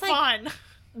are all fun. Like,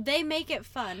 they make it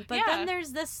fun. But then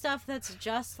there's this stuff that's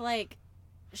just, like,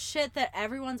 shit that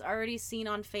everyone's already seen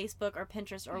on Facebook or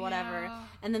Pinterest or whatever.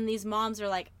 And then these moms are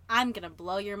like, I'm gonna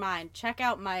blow your mind. Check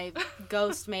out my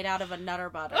ghost made out of a Nutter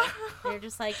Butter. And you're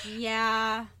just like,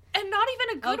 yeah. And not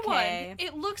even a good one.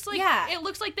 It looks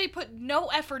like they put no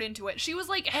effort into it. She was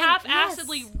like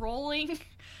half-assedly rolling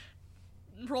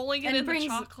it in the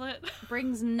chocolate.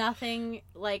 Brings nothing,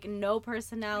 like, no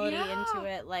personality into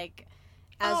it, like,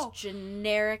 as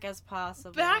generic as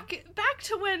possible. Back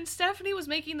to when Stephanie was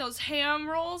making those ham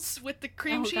rolls with the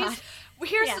cream cheese.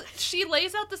 God. She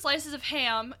lays out the slices of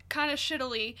ham kind of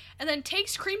shittily and then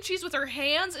takes cream cheese with her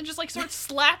hands and just, like, starts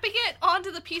slapping it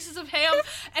onto the pieces of ham.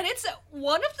 And it's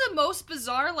one of the most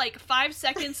bizarre, like, 5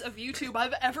 seconds of YouTube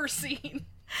I've ever seen.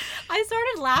 I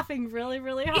started laughing really,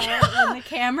 really hard when the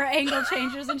camera angle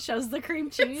changes and shows the cream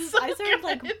cheese. I started,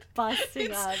 like,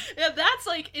 busting up. Yeah, that's,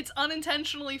 like, it's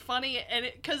unintentionally funny, and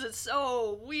because it's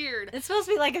so weird. It's supposed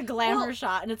to be, like, a glamour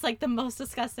shot, and it's, like, the most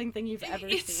disgusting thing you've ever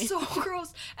seen. It's so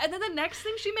gross. And then the next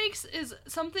thing she makes is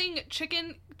something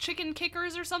chicken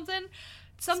kickers or something.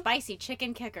 Spicy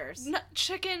chicken kickers.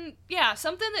 Something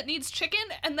that needs chicken,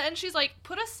 and then she's like,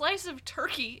 put a slice of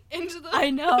turkey into the... I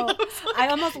know. I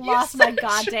almost lost my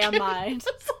goddamn mind.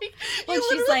 When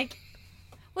she's like...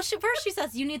 Well, first she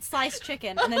says, you need sliced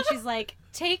chicken, and then she's like,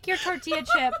 take your tortilla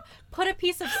chip, put a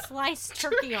piece of sliced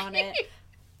turkey on it,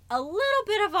 a little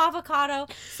bit of avocado,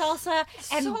 salsa,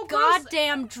 and so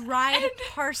goddamn dried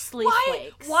parsley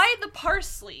flakes. Why the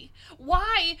parsley?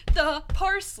 Why the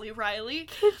parsley, Riley?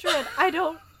 Kindred, I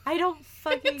don't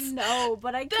fucking know,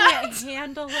 but I can't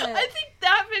handle it. I think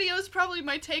that video is probably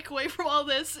my takeaway from all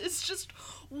this. It's just,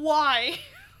 why?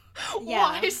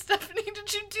 Yeah. Why, Stephanie,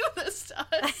 did you do this to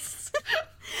us?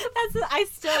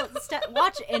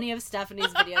 Watch any of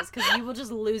Stephanie's videos, because you will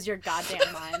just lose your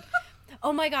goddamn mind.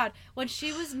 Oh my god, when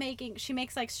she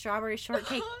makes, like, strawberry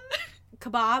shortcake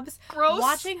kebabs. Gross.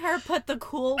 Watching her put the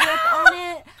Cool Whip on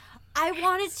it, I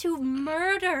wanted to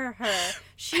murder her.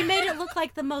 She made it look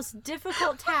like the most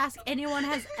difficult task anyone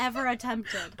has ever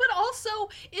attempted. But also,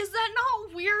 is that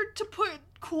not weird to put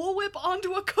Cool Whip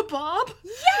onto a kebab?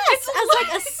 Yes! As,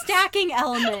 like, a stacking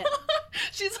element.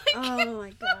 She's like... Oh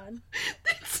my god.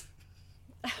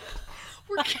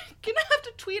 We're gonna have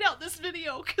to tweet out this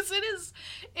video, because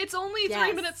it's only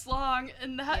 3 minutes long,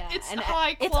 and it's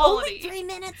high quality. It's only 3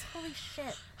 minutes? Holy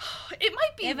shit. It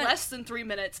might be less than 3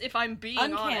 minutes, if I'm being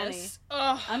honest.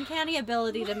 Uncanny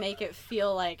ability to make it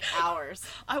feel like hours.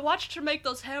 I watched her make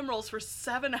those ham rolls for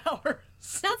 7 hours.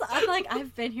 I'm like,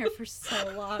 I've been here for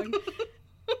so long.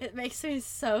 It makes me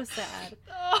so sad.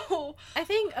 Oh. I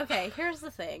think, okay, here's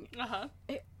the thing. Uh-huh.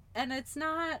 And it's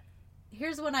not...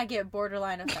 Here's when I get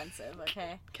borderline offensive,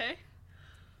 okay? Okay.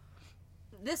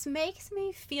 This makes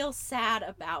me feel sad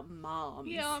about moms.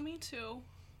 Yeah, me too.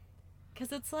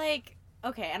 Because it's like,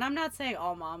 okay, and I'm not saying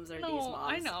all moms are these moms.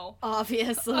 I know.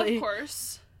 Obviously. Of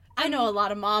course. I know a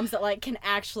lot of moms that, like, can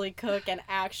actually cook and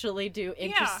actually do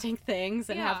interesting things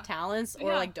and have talents,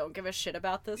 or, like, don't give a shit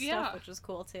about this stuff, which is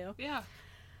cool, too. Yeah.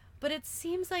 But it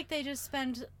seems like they just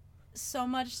spend so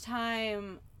much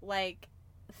time, like,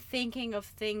 thinking of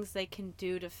things they can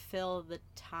do to fill the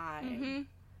time. Mm-hmm.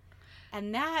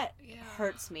 And that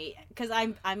hurts me, because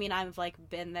I've like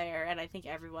been there, and I think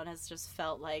everyone has just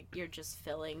felt like you're just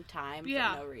filling time for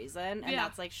no reason, and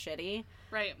that's like shitty.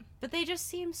 Right. But they just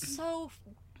seem so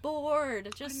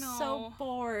bored, so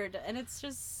bored, and it's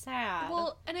just sad.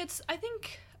 Well, and I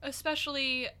think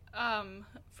especially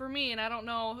for me, and I don't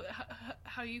know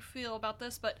how you feel about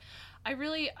this, but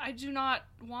I do not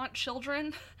want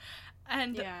children.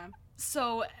 And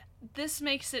so this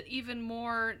makes it even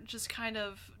more just kind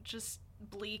of just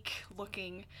bleak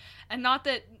looking. And not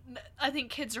that I think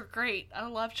kids are great. I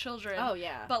love children. Oh,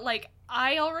 yeah. But, like,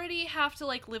 I already have to,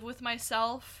 like, live with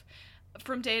myself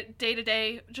from day to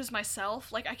day, just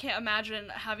myself. Like, I can't imagine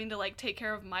having to, like, take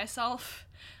care of myself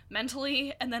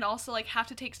mentally and then also, like, have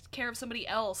to take care of somebody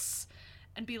else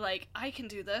and be like, I can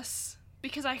do this.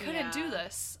 Because I couldn't do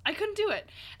this. I couldn't do it.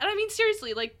 And I mean,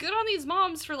 seriously, like, good on these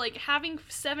moms for, like, having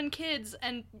 7 kids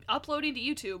and uploading to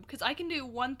YouTube. Because I can do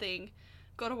one thing.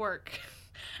 Go to work.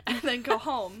 and then go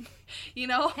home. You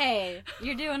know? Hey,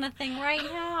 you're doing a thing right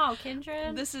now,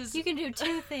 Kindred. You can do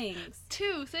 2 things.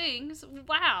 2 things?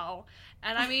 Wow.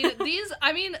 And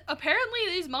apparently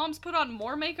these moms put on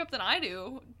more makeup than I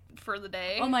do for the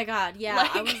day. Oh my god, yeah.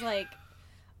 I was like,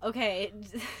 okay,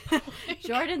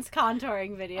 Jordan's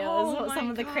contouring videos, some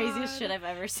of the craziest shit I've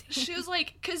ever seen. She was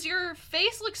like, because your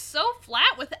face looks so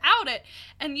flat without it,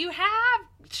 and you have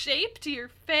shape to your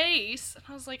face. And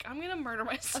I was like, I'm gonna murder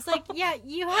myself. I was like, yeah,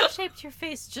 you have shaped your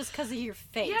face just because of your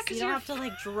face. Yeah, you don't have to,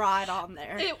 like, draw it on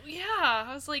there.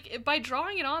 I was like, by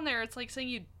drawing it on there, it's like saying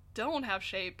you don't have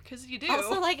shape, because you do.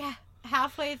 Also, like,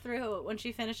 halfway through, when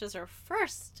she finishes her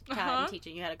first time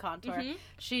teaching you how to contour,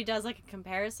 she does, like, a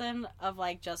comparison of,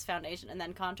 like, just foundation and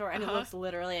then contour, and it looks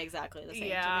literally exactly the same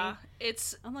to me.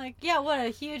 I'm like, yeah, what a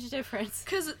huge difference.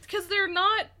 Because they're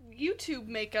not YouTube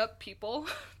makeup people.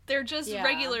 They're just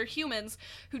regular humans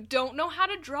who don't know how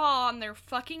to draw on their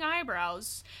fucking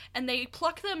eyebrows, and they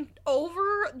pluck them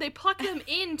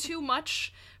in too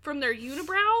much from their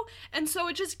unibrow, and so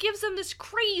it just gives them this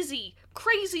crazy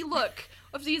look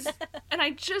of these, and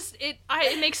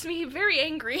it makes me very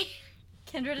angry.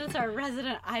 Kindred is our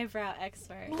resident eyebrow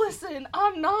expert. Listen,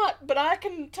 I'm not, but I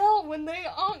can tell when they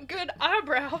aren't good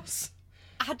eyebrows.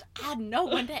 I know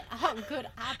when they aren't good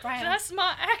eyebrows. That's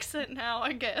my accent now,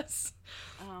 I guess.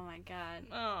 Oh my god.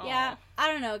 Oh. Yeah, I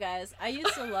don't know, guys. I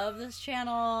used to love this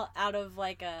channel out of,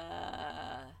 like,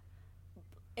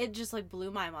 it just, like,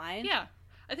 blew my mind. Yeah.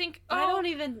 I think... I don't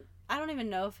even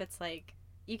know if it's, like...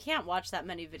 You can't watch that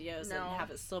many videos and have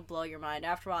it still blow your mind.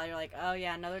 After a while, you're like, oh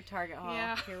yeah, another Target haul.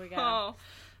 Yeah. Here we go.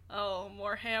 Oh,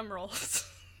 more ham rolls.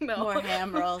 No. More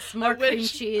ham rolls, more cream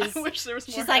cheese. I wish there was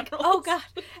more She's ham like, rolls. oh god.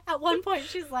 At one point,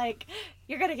 she's like,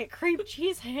 you're gonna get cream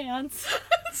cheese hands.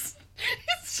 It's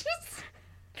just...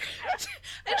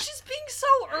 And she's being so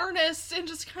earnest and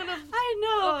just kind of... I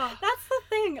know. That's the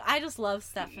thing. I just love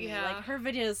Stephanie. Yeah. Like, her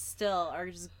videos still are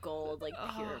just gold. Like,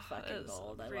 pure fucking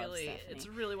gold. I love Stephanie. It's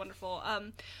really wonderful.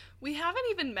 We haven't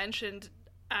even mentioned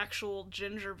actual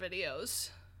Ginger videos.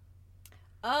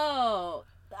 Oh...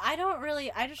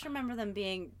 I just remember them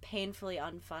being painfully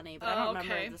unfunny, but I don't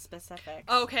remember the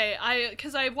specifics. Okay,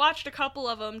 because I watched a couple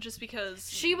of them just because...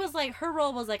 She was like, her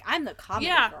role was like, I'm the comedy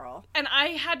girl. And I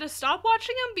had to stop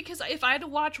watching them because if I had to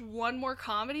watch one more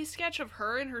comedy sketch of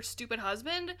her and her stupid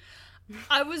husband,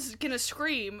 I was gonna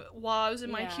scream while I was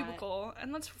in my cubicle,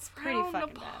 and that's frowned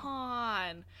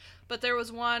upon. But there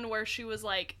was one where she was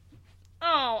like,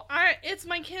 it's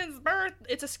my kid's birth.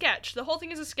 It's a sketch. The whole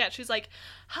thing is a sketch. She's like,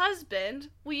 husband,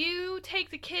 will you take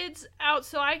the kids out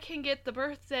so I can get the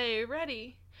birthday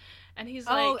ready? And he's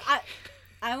like...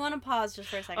 I want to pause just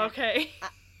for a second. Okay.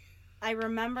 I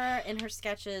remember in her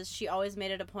sketches, she always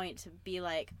made it a point to be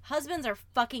like, husbands are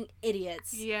fucking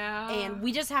idiots. Yeah. And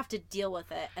we just have to deal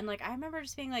with it. And, like, I remember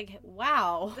just being like,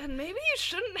 wow. Then maybe you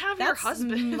shouldn't have your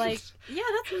husband. Like, yeah,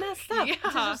 that's messed up. Yeah. To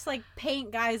just, like,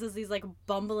 paint guys as these, like,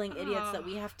 bumbling idiots that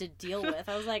we have to deal with.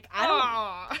 I was like,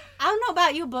 I don't know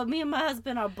about you, but me and my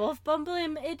husband are both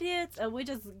bumbling idiots, and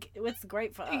it's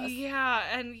great for us. Yeah,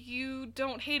 and you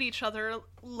don't hate each other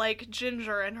like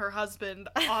Ginger and her husband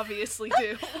obviously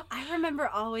do. I remember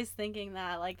always thinking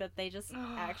that, like, that they just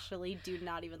actually do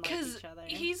not even like each other.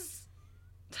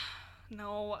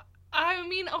 No. I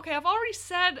mean, okay, I've already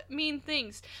said mean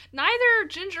things. Neither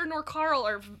Ginger nor Carl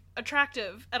are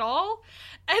attractive at all.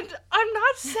 And I'm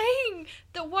not saying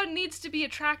that one needs to be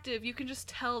attractive. You can just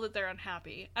tell that they're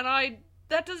unhappy. And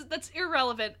that's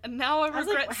irrelevant. And now I regret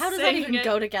saying it. How does that even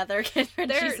go together?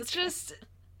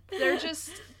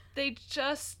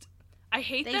 I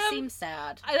hate them. They seem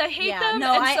sad. I hate them,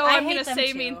 I'm going to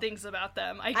say mean things about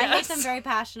them, I guess. I hate them very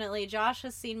passionately. Josh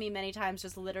has seen me many times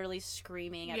just literally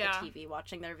screaming at the TV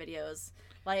watching their videos.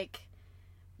 Like,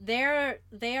 they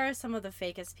are some of the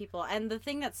fakest people. And the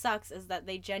thing that sucks is that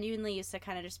they genuinely used to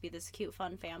kind of just be this cute,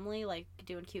 fun family, like,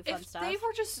 doing cute, fun stuff. If they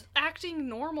were just acting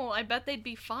normal, I bet they'd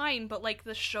be fine. But, like,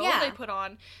 the show they put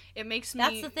on, it makes me...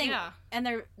 That's the thing. Yeah. And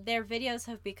their videos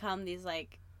have become these,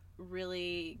 like,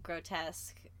 really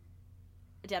grotesque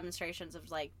demonstrations of,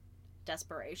 like,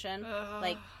 desperation.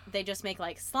 Like, they just make,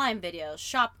 like, slime videos,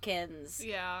 Shopkins,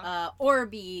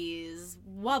 Orbeez,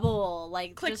 Wubble,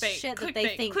 like, just shit that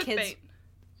they think kids...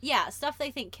 Yeah, stuff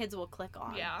they think kids will click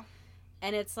on. Yeah.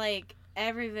 And it's, like,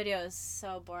 every video is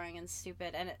so boring and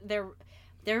stupid, and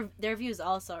their views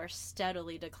also are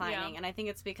steadily declining, and I think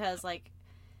it's because, like,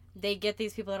 they get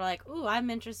these people that are like, ooh, I'm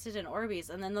interested in Orbeez,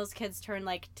 and then those kids turn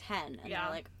like 10 and they're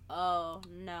like, oh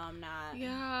no, I'm not.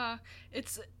 Yeah,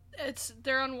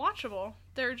 they're unwatchable.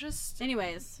 They're just...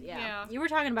 Anyways, yeah. You were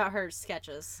talking about her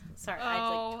sketches. Sorry, I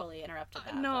like totally interrupted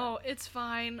that. No, it's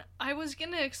fine. I was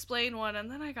gonna explain one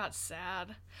and then I got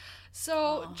sad.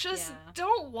 So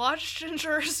don't watch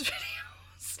Ginger's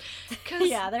videos.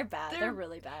 Yeah, they're bad. They're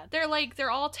really bad.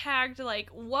 They're all tagged like,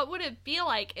 what would it be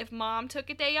like if mom took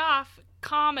a day off?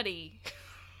 Comedy.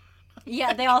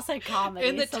 Yeah, they all said comedy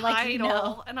in the title, like, you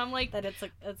know and I'm like, that it's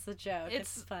a joke.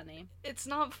 It's funny. It's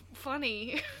not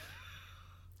funny.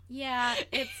 Yeah,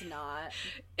 it's not.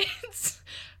 It's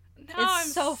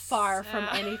so far from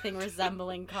anything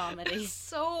resembling comedy. It's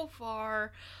so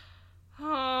far.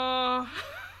 Well,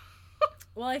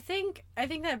 I think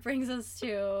that brings us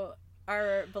to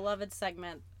our beloved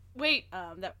segment. Wait,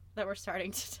 that we're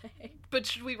starting today. But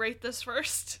should we rate this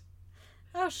first?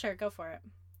 Oh, sure, go for it.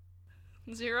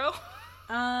 0?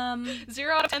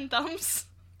 0 out of 10 thumbs.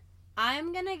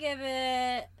 I'm gonna give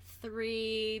it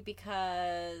 3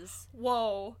 because...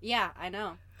 Whoa. Yeah, I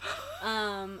know.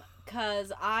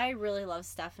 Because I really love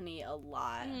Stephanie a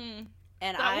lot. And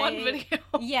that one video.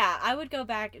 Yeah, I would go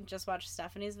back and just watch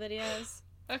Stephanie's videos.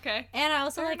 Okay. And I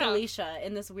also like Alicia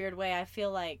in this weird way. I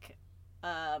feel like,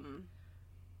 I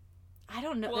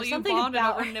don't know. Well, there's you something bonded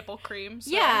about over nipple cream.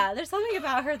 So. Yeah, there's something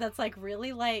about her that's like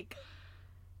really like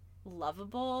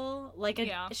lovable. Like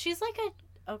she's like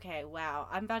a... Okay, wow.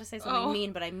 I'm about to say something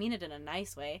mean, but I mean it in a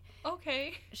nice way.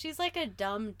 Okay. She's like a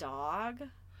dumb dog.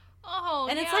 Oh,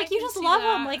 and it's like you just love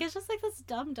him. Like it's just like this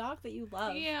dumb dog that you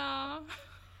love. Yeah.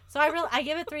 So I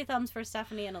give it 3 thumbs for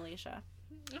Stephanie and Alicia.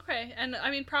 Okay, and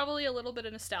I mean probably a little bit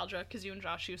of nostalgia because you and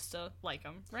Josh used to like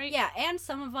them, right? Yeah, and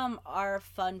some of them are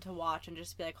fun to watch and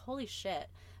just be like, holy shit.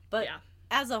 But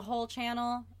as a whole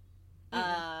channel,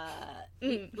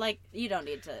 like you don't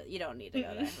need to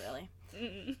go there really.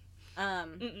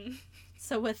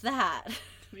 So with that,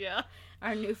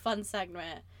 our new fun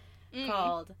segment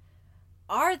called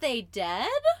 "Are They Dead?"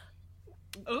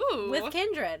 Ooh, with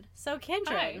Kindred. So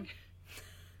Kindred, Hi.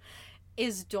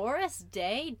 Is Doris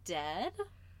Day dead?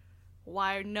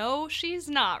 Why, no, she's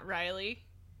not, Riley.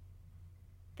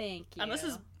 Thank you. And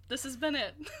this has been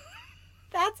it.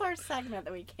 That's our segment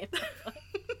that we came up with.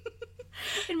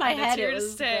 In my head, it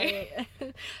was stay.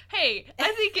 Great. Hey,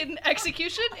 I think in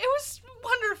execution, it was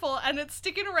wonderful, and it's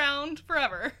sticking around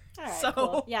forever. All right, so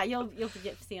cool. Yeah, you'll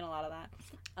get seeing a lot of that.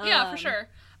 Yeah, for sure.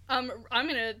 I'm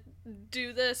gonna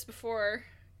do this before.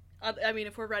 I mean,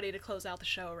 if we're ready to close out the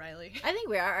show, Riley. I think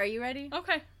we are. Are you ready?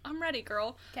 Okay, I'm ready,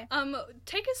 girl. Okay.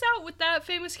 Take us out with that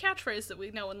famous catchphrase that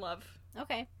we know and love.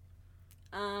 Okay.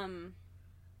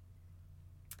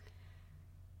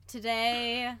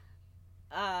 Today,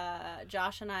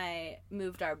 Josh and I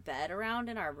moved our bed around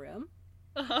in our room.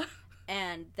 Uh-huh.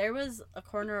 And there was a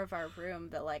corner of our room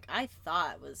that, like, I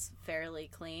thought was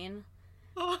fairly clean.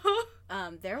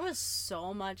 Uh-huh. There was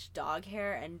so much dog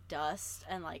hair and dust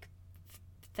and, like,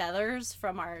 feathers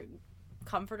from our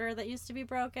comforter that used to be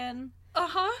broken.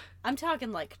 Uh-huh. I'm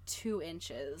talking, like, 2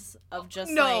 inches of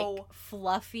just, like,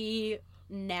 fluffy,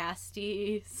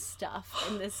 nasty stuff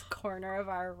in this corner of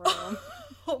our room.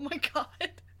 Oh my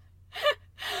god.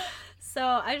 So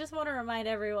I just want to remind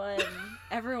everyone,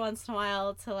 every once in a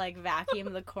while, to, like,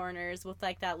 vacuum the corners with,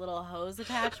 like, that little hose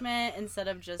attachment instead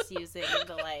of just using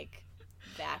the, like,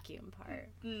 vacuum part.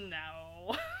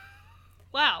 No.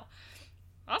 Wow.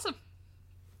 Awesome.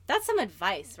 That's some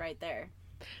advice right there.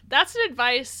 That's an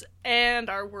advice and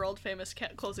our world famous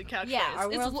closing catchphrase. Yeah, our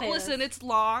world famous. Listen, it's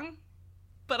long,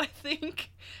 but I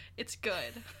think it's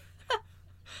good.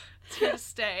 It's here to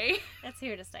stay. It's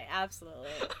here to stay, absolutely.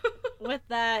 With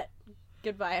that,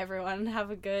 goodbye everyone.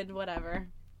 Have a good whatever.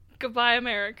 Goodbye,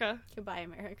 America. Goodbye,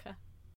 America.